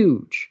are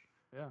huge.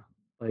 Yeah.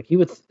 Like you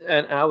would,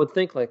 and I would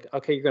think like,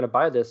 okay, you're going to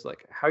buy this.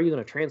 Like, how are you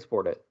going to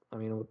transport it? I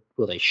mean,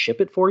 will they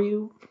ship it for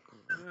you?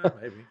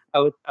 Maybe. I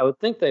would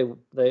think they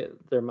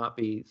there might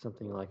be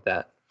something like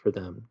that for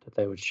them that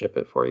they would ship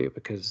it for you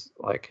because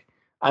like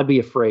I'd be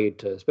afraid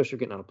to, especially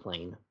getting on a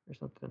plane or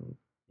something,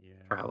 Yeah.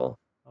 travel.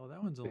 Oh,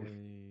 that one's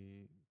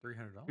only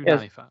 $300. Yeah,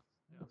 $295.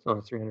 Yeah. it's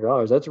only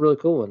 $300. That's a really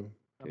cool one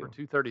Number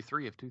too.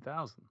 233 of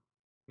 2000.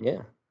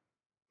 Yeah.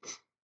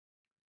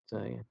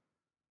 So yeah,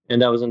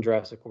 and that was in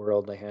Jurassic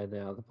World. They had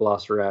the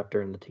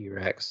Velociraptor and the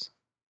T-Rex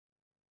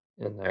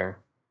in there.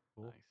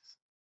 Cool. Nice.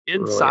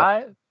 Really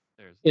Inside,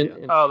 there's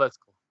In- oh, that's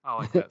cool. I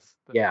like that.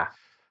 Yeah,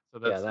 So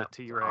that's that the was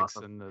T-Rex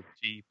awesome. and the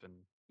Jeep and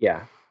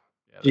Yeah.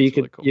 yeah, So you that's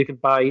could really cool. you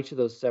could buy each of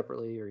those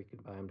separately, or you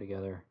could buy them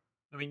together.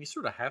 I mean, you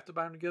sort of have to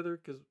buy them together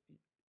because,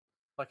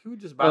 like, who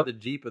would just buy Oh. the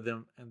Jeep of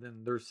them and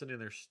then they're sitting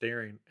there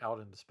staring out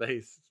into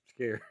space,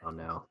 scared? Oh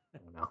no, oh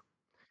no.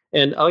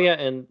 And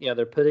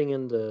they're putting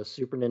in the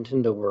Super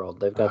Nintendo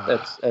World. They've got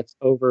that's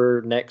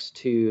over next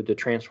to the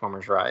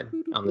Transformers ride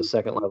on the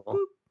second level.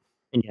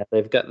 And yeah,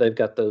 they've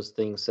got those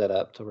things set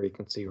up to where you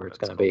can see where it's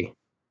That's going to be.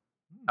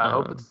 I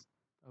hope Um,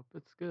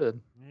 it's good.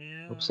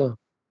 Yeah. Hope so.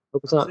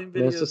 Hope it's I've not seen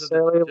videos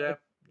necessarily of the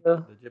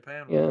like the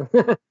Japan yeah.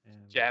 one.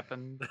 And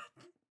Japan.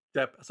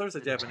 I sort of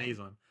said Japanese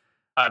one.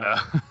 I know.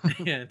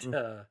 And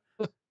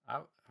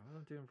I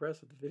wasn't too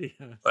impressed with the video.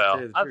 to Well,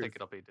 tell you the I truth. think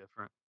it'll be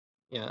different.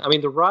 Yeah, I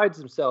mean the rides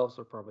themselves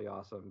are probably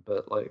awesome,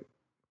 but like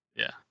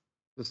Yeah.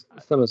 just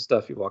some of the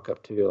stuff you walk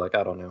up to, like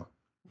I don't know.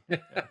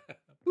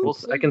 We'll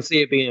I can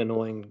see it being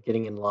annoying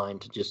getting in line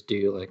to just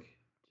do like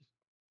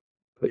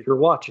put your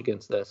watch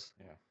against this.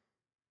 Yeah.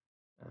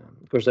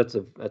 Of course, that's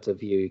a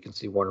view you can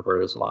see Warner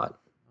Brothers a lot,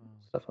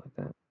 stuff like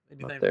that.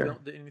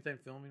 Did anything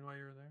filming while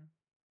you were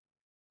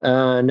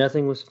there?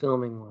 Nothing was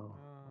filming while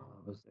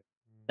I was there.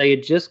 They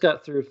had just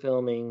got through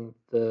filming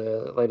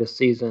the latest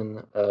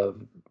season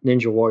of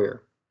Ninja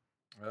Warrior.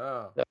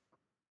 Oh.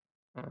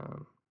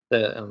 On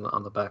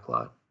the back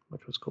lot,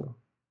 which was cool.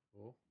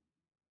 Cool.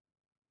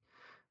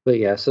 But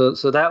yeah, so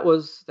that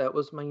was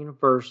my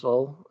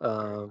Universal.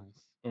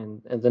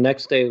 And the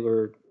next day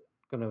we're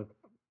gonna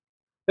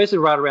basically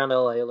ride around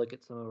LA, look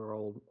at some of our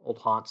old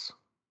haunts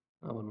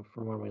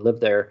from when we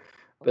lived there.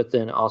 But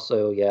then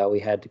also, yeah, we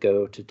had to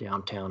go to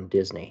downtown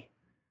Disney.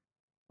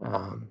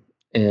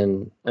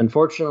 And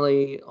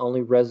unfortunately,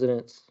 only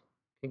residents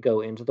can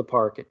go into the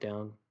park at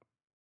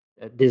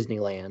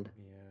Disneyland.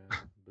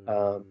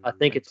 Yeah. I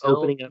think it's Until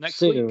opening up next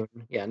soon. week.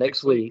 Yeah,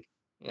 next week.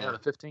 Yeah, the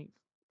 15th.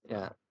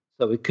 Yeah.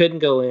 So we couldn't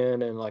go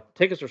in, and like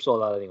tickets are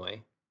sold out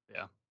anyway.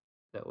 Yeah.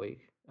 That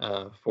week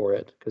for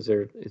it because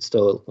it's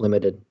still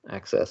limited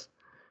access.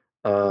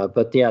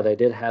 But yeah, they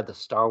did have the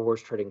Star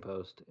Wars Trading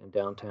Post in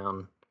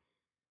downtown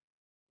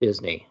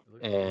Disney,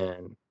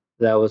 and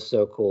that was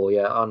so cool.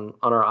 Yeah, on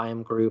our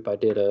IM group, I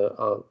did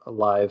a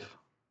live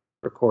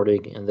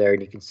recording in there,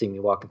 and you can see me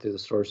walking through the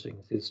store, so you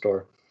can see the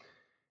store.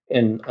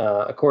 And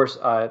of course,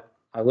 I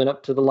went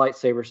up to the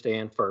lightsaber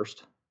stand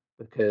first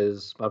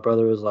because my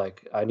brother was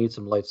like, "I need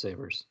some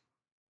lightsabers.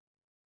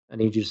 I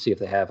need you to see if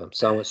they have them."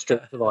 So I went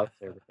straight to the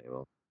lightsaber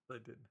table. They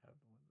didn't have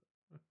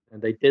them.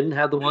 And they didn't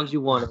have the ones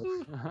you wanted.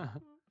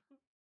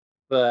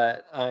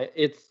 But I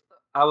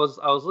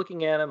was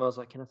looking at them. I was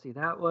like, "Can I see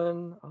that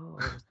one? Oh,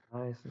 that's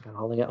nice." And kind of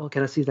holding it. Oh,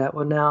 can I see that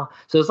one now?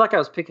 So it's like I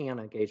was picking on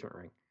an engagement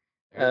ring,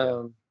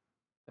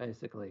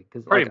 basically.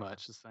 Because pretty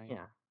much the same.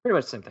 Yeah, pretty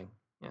much the same thing.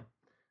 Yeah,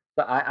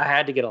 but I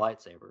had to get a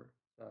lightsaber.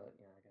 Yeah,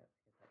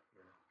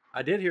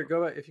 I did hear.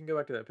 Go back if you can go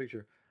back to that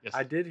picture. Yes.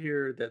 I did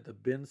hear that the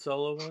Ben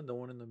Solo one, the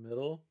one in the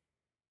middle,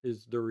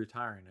 they're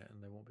retiring it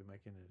and they won't be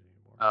making it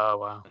anymore. Oh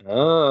wow.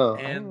 Oh.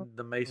 And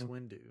the Mace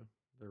Windu,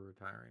 they're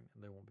retiring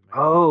and they won't be making.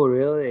 Oh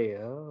really?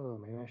 Oh,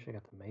 maybe I should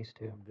have got the Mace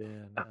too.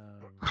 And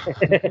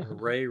then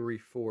Rey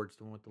Reforged,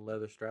 the one with the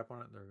leather strap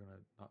on it, they're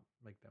gonna not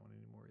make that one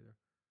anymore either.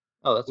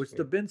 Oh, that's which weird.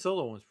 the Ben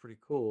Solo one's pretty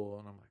cool,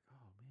 and I'm like,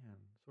 oh man,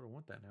 I sort of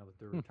want that now that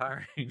they're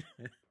retiring.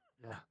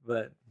 Yeah,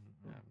 but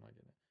I'm not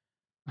getting it.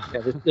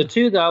 Yeah, the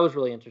two that I was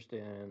really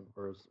interested in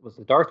was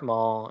the Darth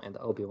Maul and the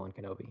Obi-Wan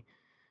Kenobi.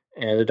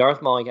 And the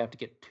Darth Maul, you have to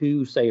get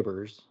 2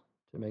 sabers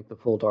to make the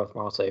full Darth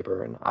Maul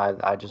saber, and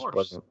I just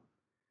wasn't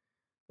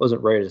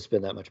ready to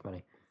spend that much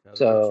money.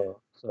 So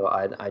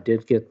I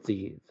did get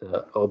the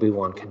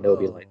Obi-Wan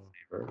Kenobi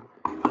lightsaber.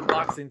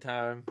 Unboxing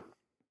time.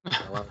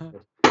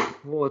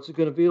 What's it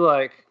gonna be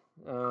like?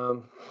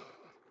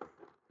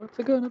 What's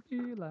it gonna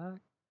be like?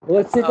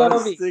 What's it gonna I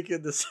was be?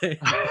 thinking the same.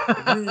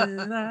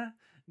 When I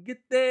get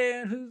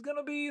there, who's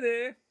gonna be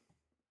there?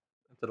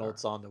 That's an old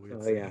song that we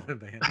had sing in the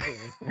band.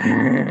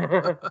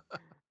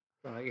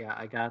 Yeah,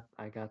 I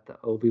got the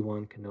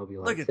Obi-Wan Kenobi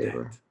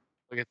lightsaber.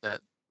 Look at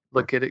that!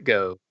 Look at it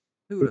go!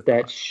 With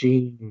that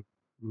sheen.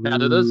 Now,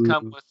 do those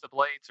come with the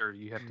blades, or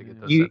you have to get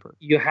those separate?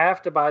 You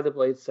have to buy the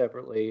blades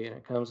separately, and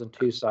it comes in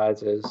 2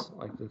 sizes,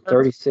 like the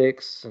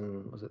 36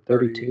 and was it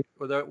 32?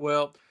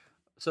 Well,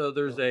 so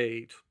there's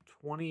a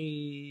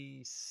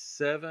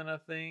 27, I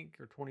think,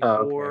 or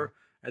 24, okay.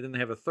 And then they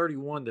have a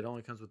 31 that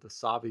only comes with the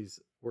Savi's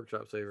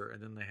Workshop Saver,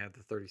 and then they have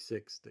the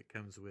 36 that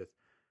comes with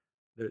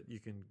that you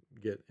can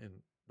get in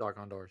Dark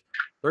Ondars.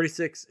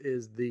 36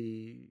 is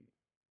the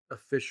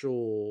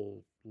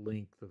official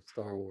length of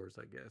Star Wars,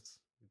 I guess.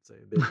 You'd say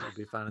they'll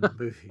be fine in the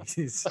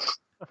movies.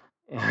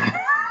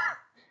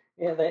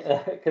 Yeah,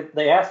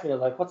 they asked me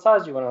like, "What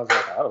size do you want?" I was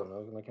like, "I don't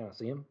know. Can I kind of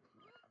see them?"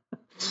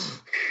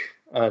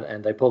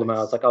 And they pulled them out.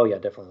 I was like, "Oh yeah,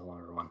 definitely the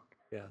longer one."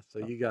 Yeah, so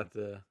you got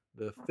the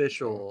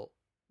official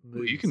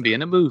movie. You can be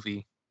in a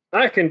movie.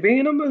 I can be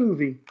in a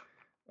movie.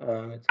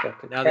 It's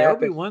got the Now the cap.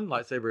 Obi-Wan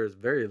lightsaber is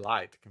very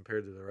light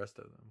compared to the rest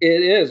of them.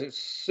 It is. It's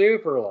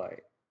super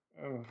light.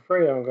 I'm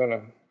afraid I'm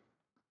gonna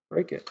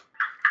break it.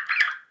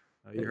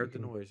 Oh, you heard the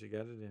noise. You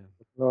got it in.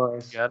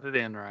 Nice. Got it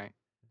in right.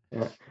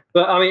 Yeah.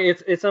 But I mean,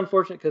 it's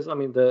unfortunate because I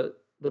mean the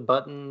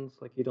buttons,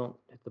 like you don't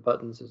hit the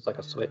buttons. It's like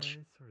a switch.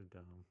 It's sort of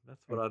dumb. That's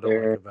what I Right don't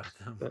there. like about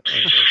them. But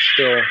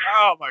still.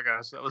 Oh my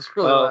gosh, that was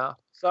really Oh, loud.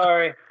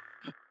 sorry.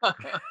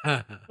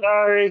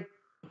 Sorry.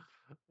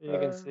 You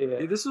can see See,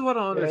 it. this is what I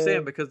don't understand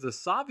Yeah. because the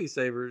Savi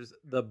sabers,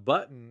 the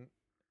button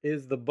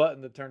is the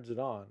button that turns it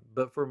on.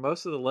 But for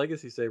most of the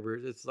Legacy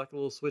sabers, it's like a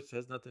little switch that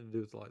has nothing to do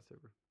with the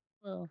lightsaber.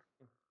 Well,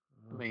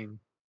 I mean,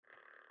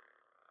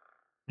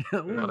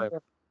 Well,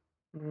 whatever.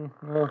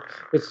 Well,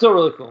 it's still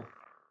really cool.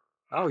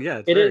 oh yeah,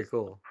 it's It very is.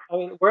 cool. I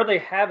mean, where they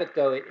have it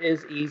though, it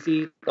is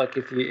easy. Like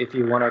if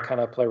you want to kind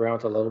of play around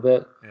with it a little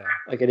bit, Yeah.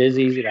 like it is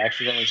easy to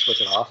accidentally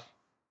switch it off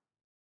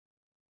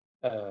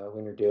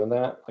when you're doing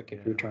that. Like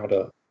if you're Yeah. trying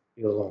to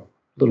do a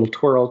little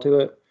twirl to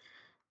it,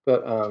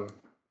 but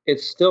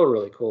it's still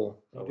really cool.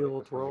 Can you do a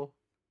little twirl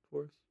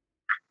for us?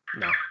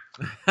 No.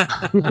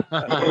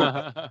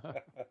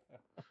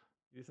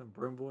 Do some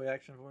broom boy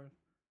action for us.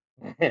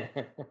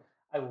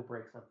 I will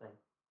break something.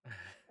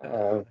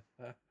 And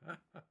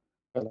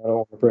I don't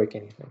want to break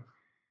anything.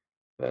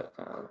 But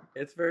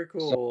It's very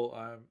cool.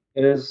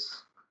 it is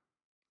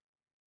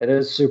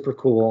super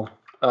cool.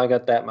 I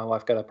got that. My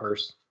wife got a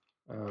purse.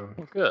 Well,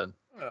 good.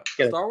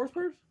 Get it. Star Wars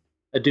purse?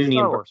 A Dunian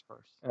Star purse.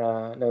 Wars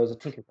first. No, it was a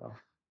Tinkerbell.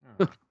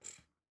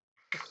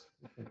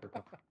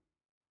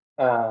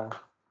 Oh.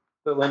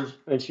 But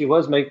when she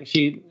was making,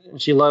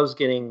 she loves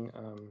getting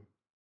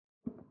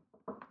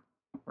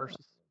Versus.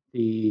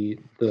 the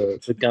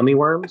gummy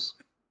worms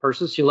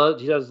purses. She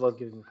does love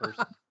getting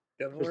purses.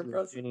 Got more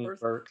impressive Junie purse?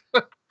 purse.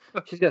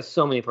 She's got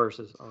so many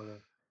purses on her.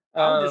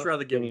 I would just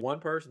rather get Junie- one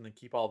purse and then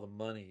keep all the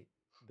money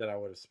that I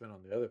would have spent on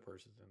the other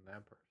purses in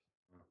that purse.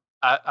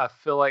 I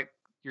feel like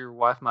your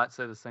wife might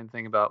say the same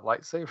thing about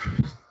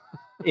lightsabers.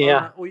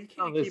 Yeah. Well, you can't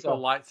Probably keep so. a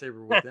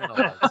lightsaber within a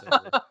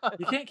lightsaber.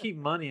 You can't keep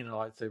money in a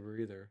lightsaber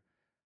either.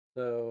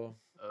 So.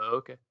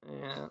 Okay.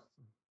 Yeah.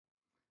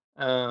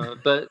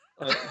 But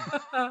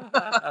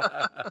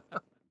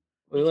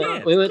we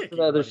went to keep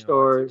the other money in a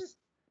stores,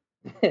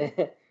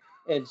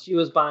 and she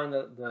was buying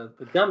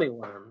the gummy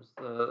worms,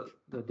 the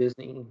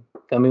Disney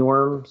gummy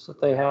worms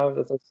that they have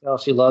that they sell.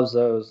 She loves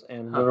those,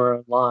 and when we were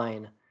in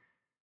line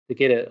to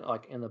get it,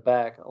 like in the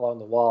back along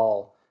the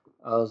wall,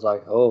 I was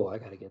like, "Oh, I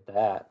got to get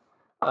that."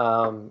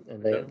 And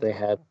they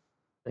had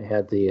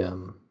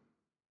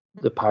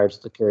the Pirates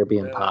of the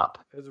Caribbean Yeah, pop.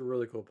 It's a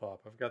really cool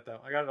pop. I've got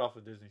that. I got it off the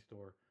Disney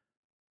store.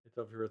 It's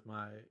up here with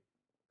my.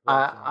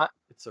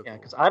 It's so Yeah, cool.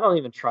 because I don't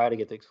even try to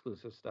get the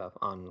exclusive stuff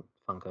on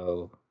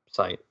Funko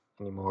site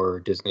anymore. Or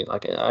Disney,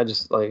 like I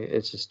just like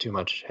it's just too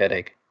much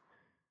headache.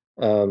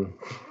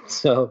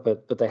 So,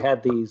 but they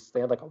had these. They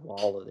had like a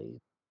wall of these.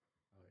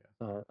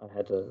 Oh,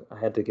 I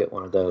had to get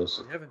one of those.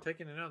 yeah. You haven't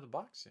taken it out of the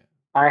box yet.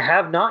 I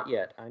have not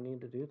yet. I need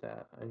to do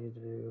that. I need to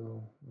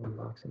do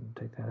unboxing and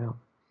take that out.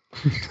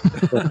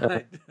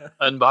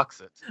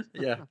 Unbox it.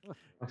 Yeah.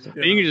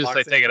 You can just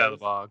say take it out of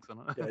the box.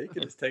 Yeah, you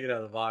can just take it out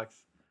of the box.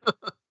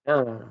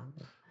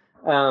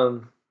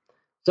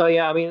 So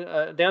yeah, I mean,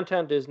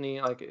 downtown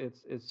Disney, like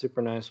it's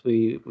super nice.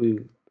 We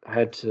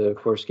had to, of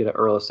course, get an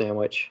Earl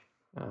sandwich.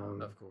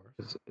 Of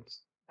course. It's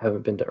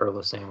haven't been to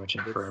Earl sandwich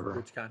in forever.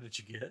 Which kind did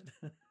you get?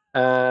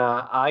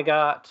 I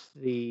got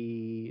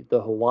the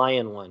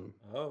Hawaiian one,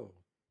 Oh,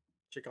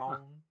 chicken.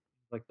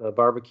 like the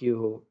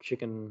barbecue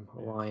chicken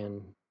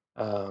Hawaiian.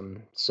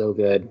 So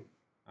good.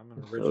 I'm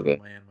an So original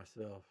good. man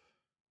myself.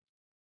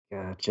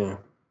 Gotcha.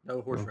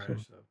 No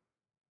horseradish though.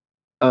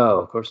 Oh,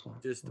 of course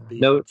not. Just the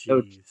beef no and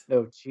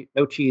cheese.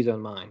 no cheese on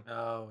mine.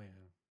 Oh yeah.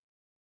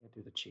 Can't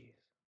do the cheese,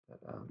 but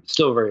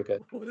still very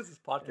good. What does this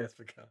podcast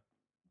become?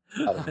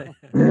 I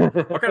don't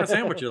know. What kind of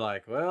sandwich you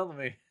like? Well, let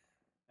me.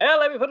 Well,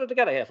 let me put it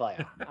together here for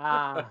you.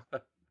 I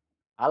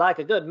like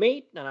a good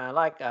meat, and I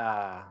like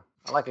a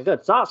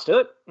good sauce to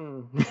it.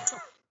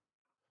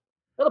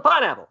 Little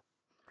pineapple.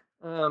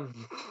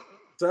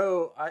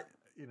 So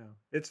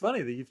it's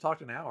funny that you've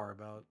talked an hour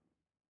about.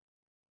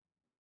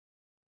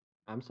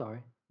 I'm sorry.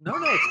 No,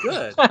 it's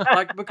good.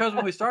 Like because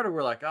when we started,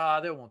 we're like,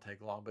 that won't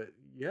take long, but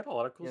you have a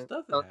lot of cool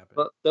stuff that happened.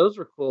 But those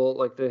were cool.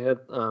 Like they had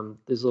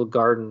these little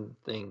garden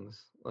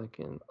things, like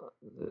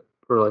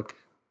for like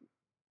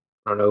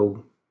I don't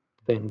know,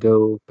 Van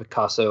Gogh,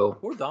 Picasso.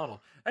 Poor Donald.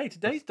 Hey,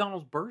 today's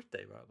Donald's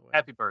birthday, by the way.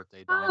 Happy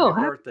birthday, Donald. Oh,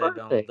 Happy happy birthday,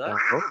 birthday, Donald Duck.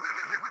 Donald.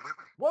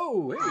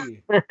 Whoa,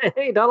 hey.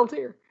 Hey, Donald's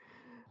here.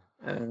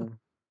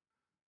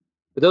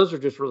 But those are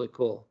just really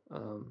cool.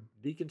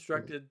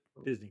 Deconstructed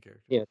Disney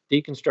characters. Yeah,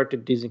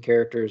 deconstructed Disney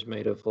characters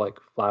made of like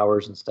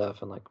flowers and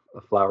stuff, and like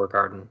a flower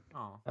garden.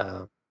 Oh.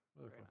 Uh,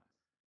 Okay.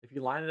 If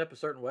you line it up a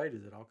certain way,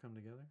 does it all come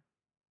together?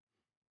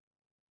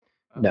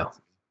 No.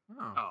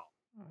 Oh.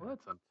 Well,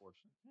 that's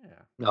unfortunate.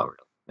 Yeah. Not really.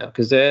 No,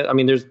 because I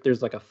mean,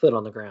 there's like a foot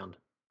on the ground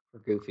for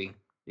Goofy.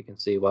 You can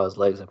see while his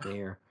legs up in the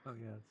air. Oh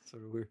yeah, it's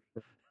sort of weird.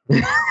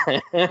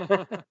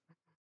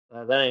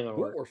 That ain't gonna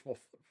work. Or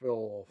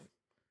Phil.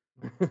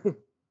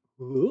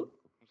 Ooh.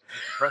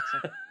 Pretzel.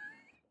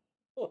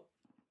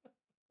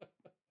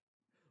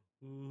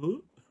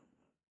 Ooh,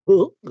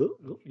 ooh,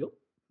 ooh.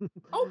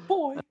 Oh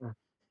boy.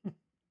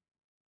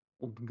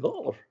 Oh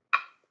gosh.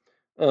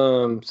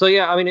 So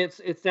yeah, I mean it's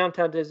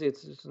downtown Disney.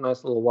 It's just a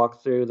nice little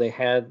walkthrough. They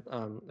had,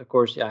 of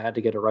course, yeah, I had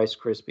to get a Rice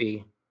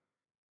Krispie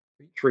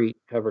treat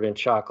covered in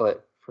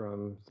chocolate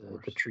from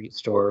the treat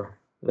store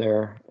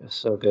there. It's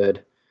so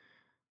good.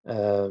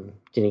 Then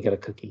you got a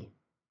cookie.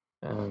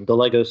 The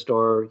Lego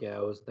store, yeah,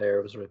 I was there.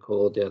 It was really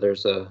cool. Yeah,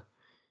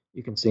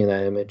 you can see in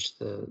that image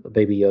the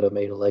Baby Yoda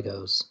made of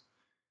Legos,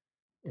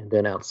 and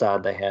then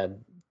outside they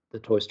had the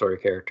Toy Story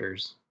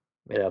characters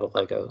made out of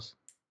Legos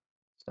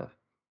stuff.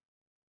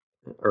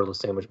 Earl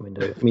Sandwich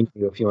menu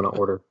if you want to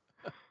order.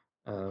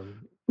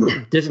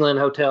 Disneyland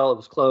Hotel, it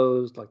was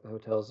closed. Like the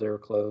hotels there were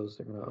closed.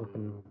 They're going to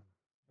open.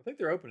 I think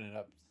they're opening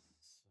up.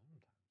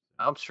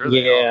 I'm sure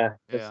they are.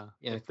 Yeah.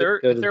 Yeah. If go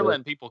they're to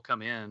letting people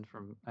come in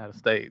from out of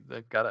state,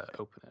 they've got to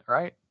open it,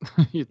 right?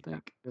 You'd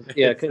think.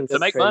 Yeah, couldn't To go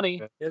make Trader-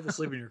 money. You have to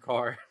sleep in your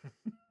car.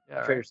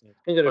 Yeah, Trader right. Sam's.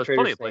 Couldn't go to Well, there's Trader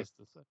plenty of Sam's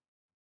places.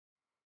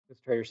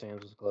 because Trader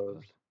Sam's was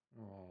closed,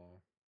 Oh,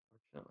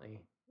 unfortunately.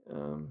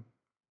 unfortunately.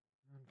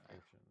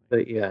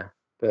 But yeah,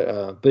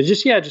 but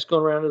just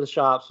going around to the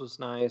shops was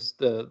nice.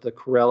 The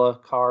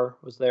Corella car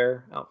was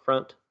there out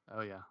front.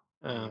 Oh yeah.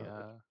 Um, Get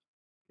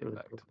really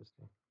back cool to to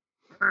see.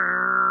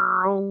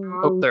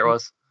 Oh, there it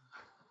was.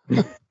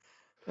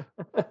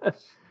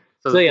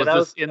 So yeah, was that this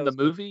was in the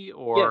movie yes,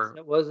 or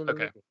that was in the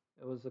okay. movie.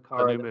 It was the The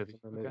car new that movie?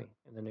 was in the Okay. movie.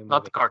 In the new movie.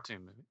 Not the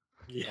cartoon movie.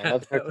 Yeah,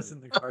 not the that was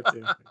cartoon. in the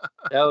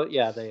cartoon.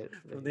 Yeah, they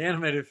From the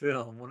animated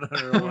film,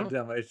 101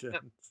 Dalmatians.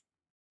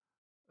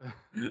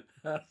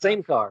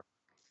 same car.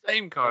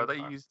 Same car Same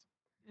they car. used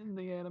in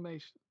the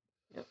animation.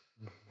 Yep.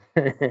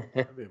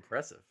 That'd be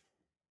impressive.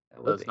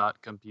 That would Does be. not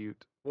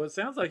compute. Well, it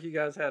sounds like you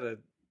guys had a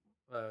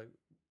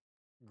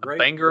great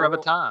banger of a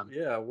time.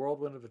 Yeah,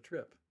 whirlwind of a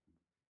trip.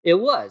 It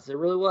was. It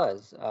really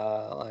was.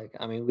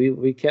 I mean,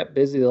 we kept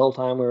busy the whole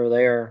time we were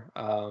there,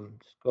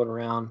 just going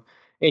around.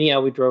 And yeah,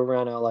 we drove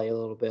around LA a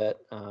little bit,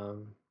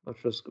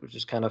 which was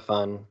just kind of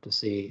fun to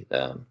see.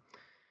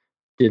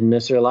 Didn't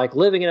necessarily like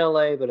living in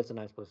LA, but it's a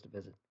nice place to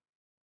visit.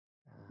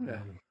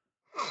 Yeah. Um,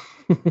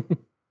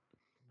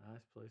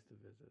 Nice place to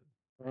visit.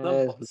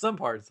 Yes. Some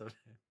parts of it,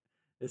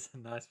 it's a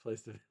nice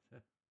place to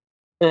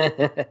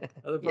visit.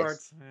 Other Yes.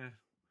 parts,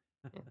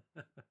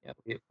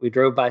 Yeah, we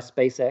drove by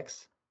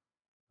SpaceX.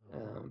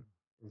 Oh,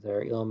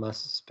 There, Elon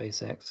Musk's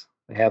SpaceX.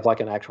 They have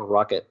like an actual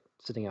rocket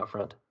sitting out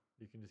front.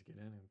 you can just get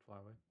in and fly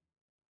away.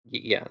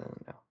 Yeah,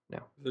 no.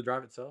 Does it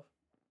drive itself?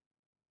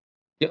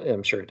 Yeah,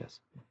 I'm sure it does.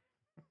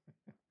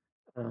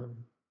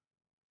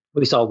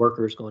 We saw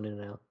workers going in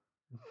and out.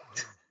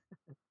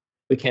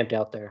 We camped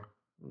out there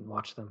and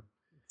watched them.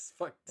 It's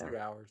like 2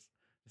 Yeah. hours.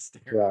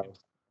 Staring. 2 hours.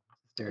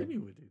 Staring. Maybe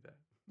would do that.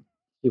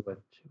 She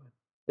would.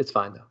 It's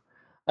fine though.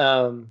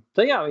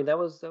 So yeah, I mean that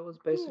was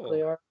basically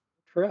Cool. our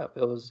trip.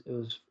 It was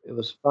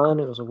fun.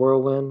 It was a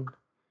whirlwind.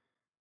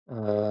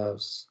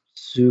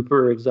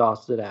 Super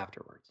exhausted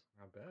afterwards.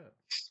 I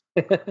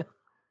bet.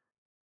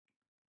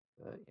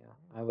 But yeah,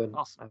 I would.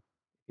 Awesome. If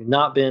you've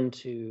not been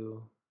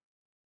to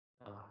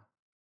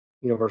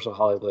Universal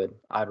Hollywood,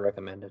 I'd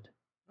recommend it.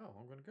 Oh,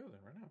 I'm going to go there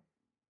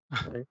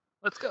right now.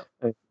 Let's go.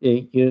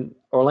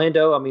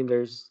 Orlando. I mean,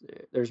 there's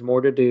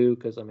more to do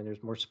because I mean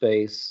there's more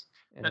space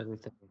and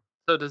everything.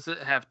 So does it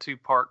have two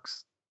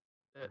parks?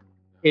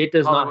 It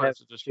does Hollywood not have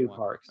is just two one.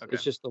 parks. Okay.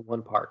 It's just the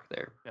one park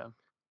there. Yeah.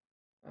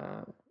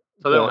 So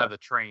So they don't have the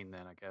train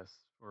then, I guess,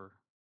 or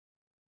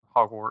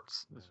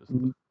Hogwarts. It's just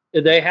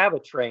They have a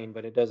train,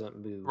 but it doesn't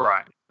move.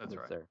 right. That's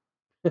It's right.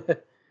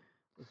 there.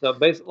 So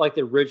basically, like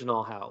the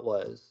original how it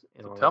was.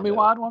 In So tell me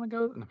why I'd want to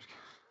go.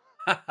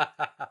 No,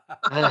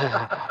 I'm just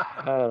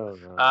I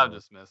don't know. I'm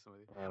just messing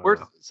with I you. don't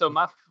know. So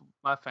my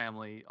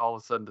family all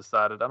of a sudden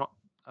decided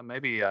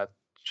maybe I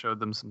showed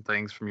them some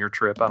things from your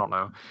trip. I don't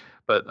know,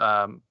 but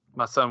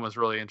my son was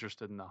really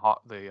interested in the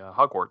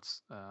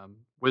Hogwarts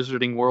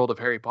Wizarding World of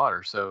Harry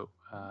Potter. So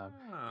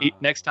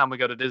next time we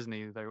go to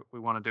Disney, we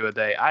want to do a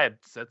day. I had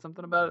said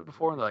something about it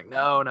before, and they're like,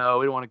 no,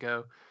 we don't want to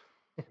go.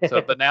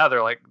 So, but now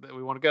they're like,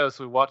 we want to go.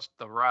 So we watched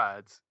the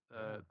rides,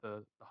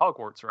 the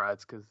Hogwarts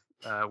rides, because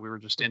we were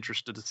just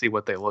interested to see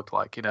what they looked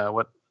like. You know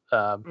what?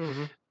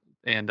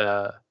 And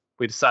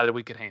we decided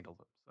we could handle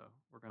them. So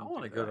we're I gonna.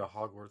 want to go to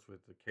Hogwarts with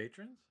the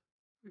patrons.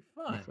 It'd be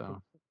fun.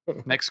 So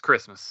next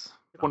Christmas,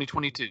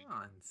 2022,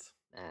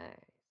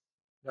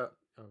 Oh,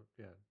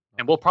 yeah.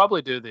 and we'll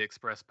probably do the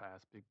Express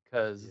Pass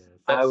because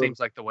I that would seems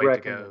like the way to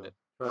recommend go. it.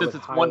 Since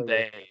it's one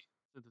day,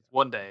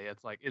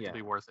 it's like it'll Yeah.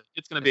 be worth it.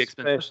 It's going to be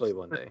expensive, Especially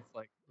one day. It's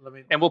like, Let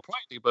me. and we'll probably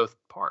do both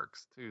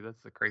parks too. That's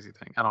the crazy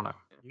thing. I don't know.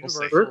 We'll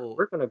see. Universal.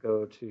 We're going to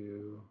go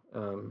to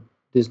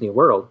Disney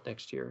World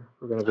next year.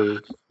 We're going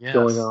to be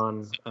going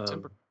on.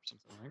 September or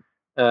something,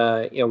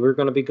 right? We're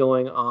going to be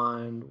going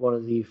on one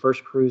of the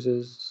first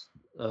cruises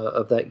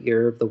of that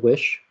year, the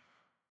Wish,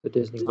 the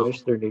Disney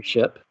Wish, their new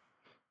ship.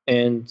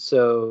 And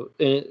so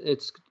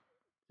it's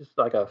just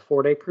like a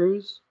 4-day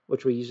cruise,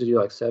 which we usually do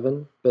like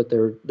 7, but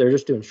they're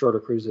just doing shorter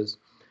cruises.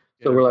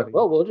 So we're like,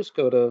 well, we'll just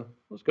go to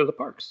let's go to the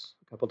parks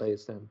a couple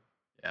days then.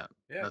 Yeah,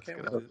 Yeah, I that's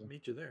can't good. wait to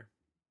meet you there.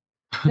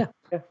 Yeah.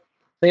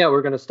 So yeah,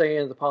 we're gonna stay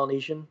in the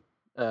Polynesian.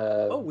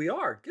 Oh, we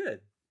are good.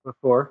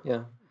 Before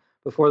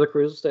the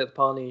cruise, stay at the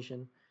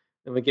Polynesian.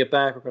 When we get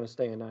back, we're gonna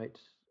stay a night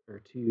or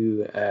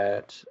two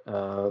at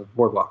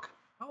Boardwalk.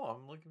 Oh,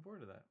 I'm looking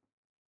forward to that.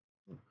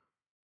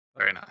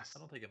 Very nice. I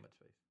don't take up much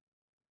space.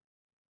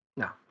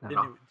 No, not at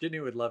all. Jenny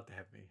would love to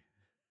have me.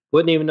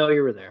 Wouldn't even know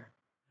you were there.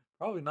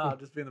 Probably not.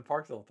 Just be in the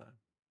parks all the time.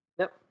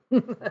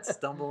 Yep. I'd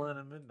stumble in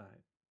at midnight.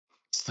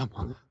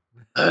 Someone.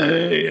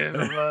 Hey,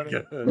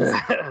 everybody.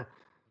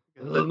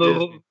 move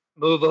over.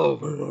 Move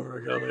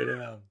over, go lay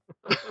down.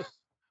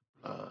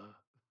 Uh,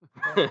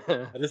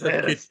 I just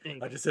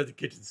had the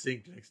kitchen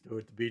sink next door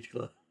at the beach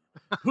club.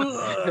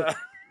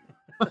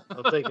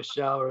 I'll take a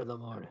shower in the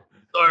morning.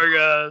 Sorry,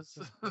 guys.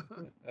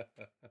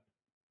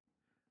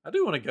 I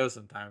do want to go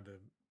sometime to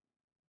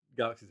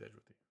Galaxy's Edge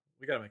with you.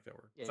 We got to make that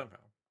work somehow.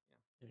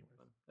 Yeah.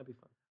 That'd be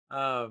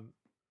fun.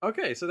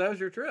 Okay, so that was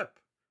your trip.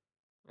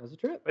 That was a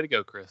trip. Way to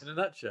go, Chris. In a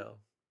nutshell.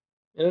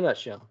 In a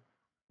nutshell.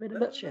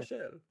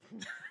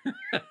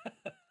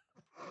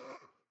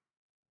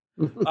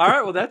 All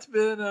right, well, that's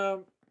been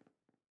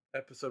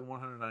episode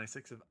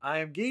 196 of I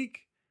Am Geek.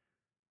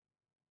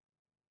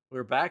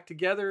 We're back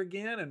together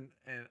again,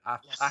 and I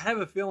have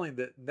a feeling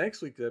that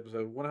next week's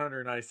episode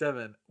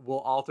 197 will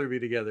all three be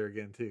together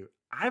again too.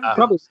 I have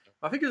Probably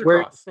my fingers are wear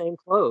the crossed. same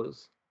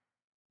clothes.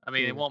 I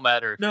mean, it won't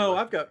matter. If No,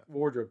 I've got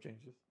wardrobe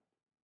changes.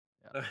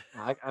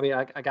 I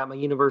got my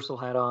Universal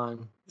hat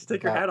on. Just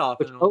take your hat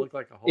off and it'll look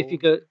like a whole.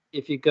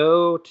 If you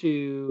go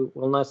to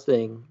one last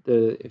thing,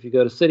 if you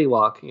go to City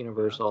Walk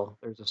Universal,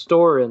 there's a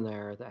store in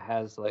there that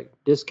has like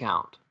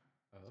discount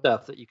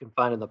stuff that you can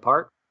find in the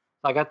park.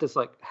 So I got this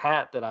like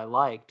hat that I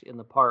liked in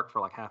the park for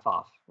like half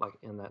off, like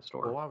in that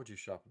store. Well, why would you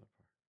shop in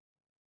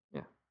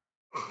the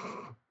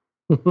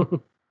park? Yeah.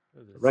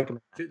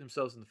 Recommend shooting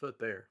themselves in the foot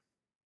there.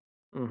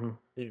 Mm-hmm.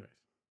 Anyways,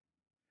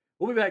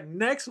 we'll be back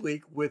next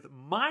week with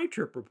my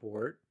trip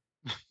report,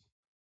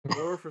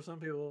 or for some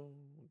people,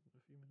 a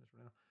few minutes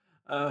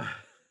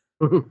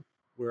from now,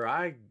 where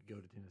I go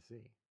to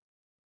Tennessee.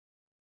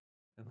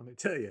 And let me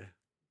tell you,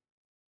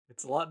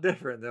 it's a lot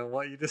different than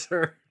what you just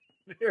heard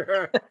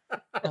here.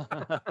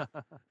 A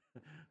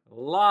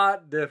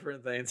lot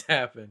different things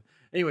happen.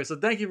 Anyway, so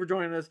thank you for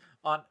joining us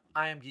on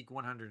I Am Geek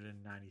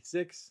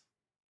 196.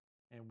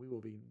 And we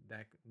will be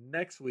back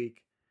next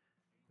week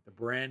with a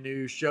brand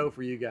new show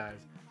for you guys.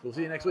 So we'll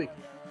see you next week.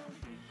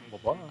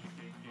 Bye-bye.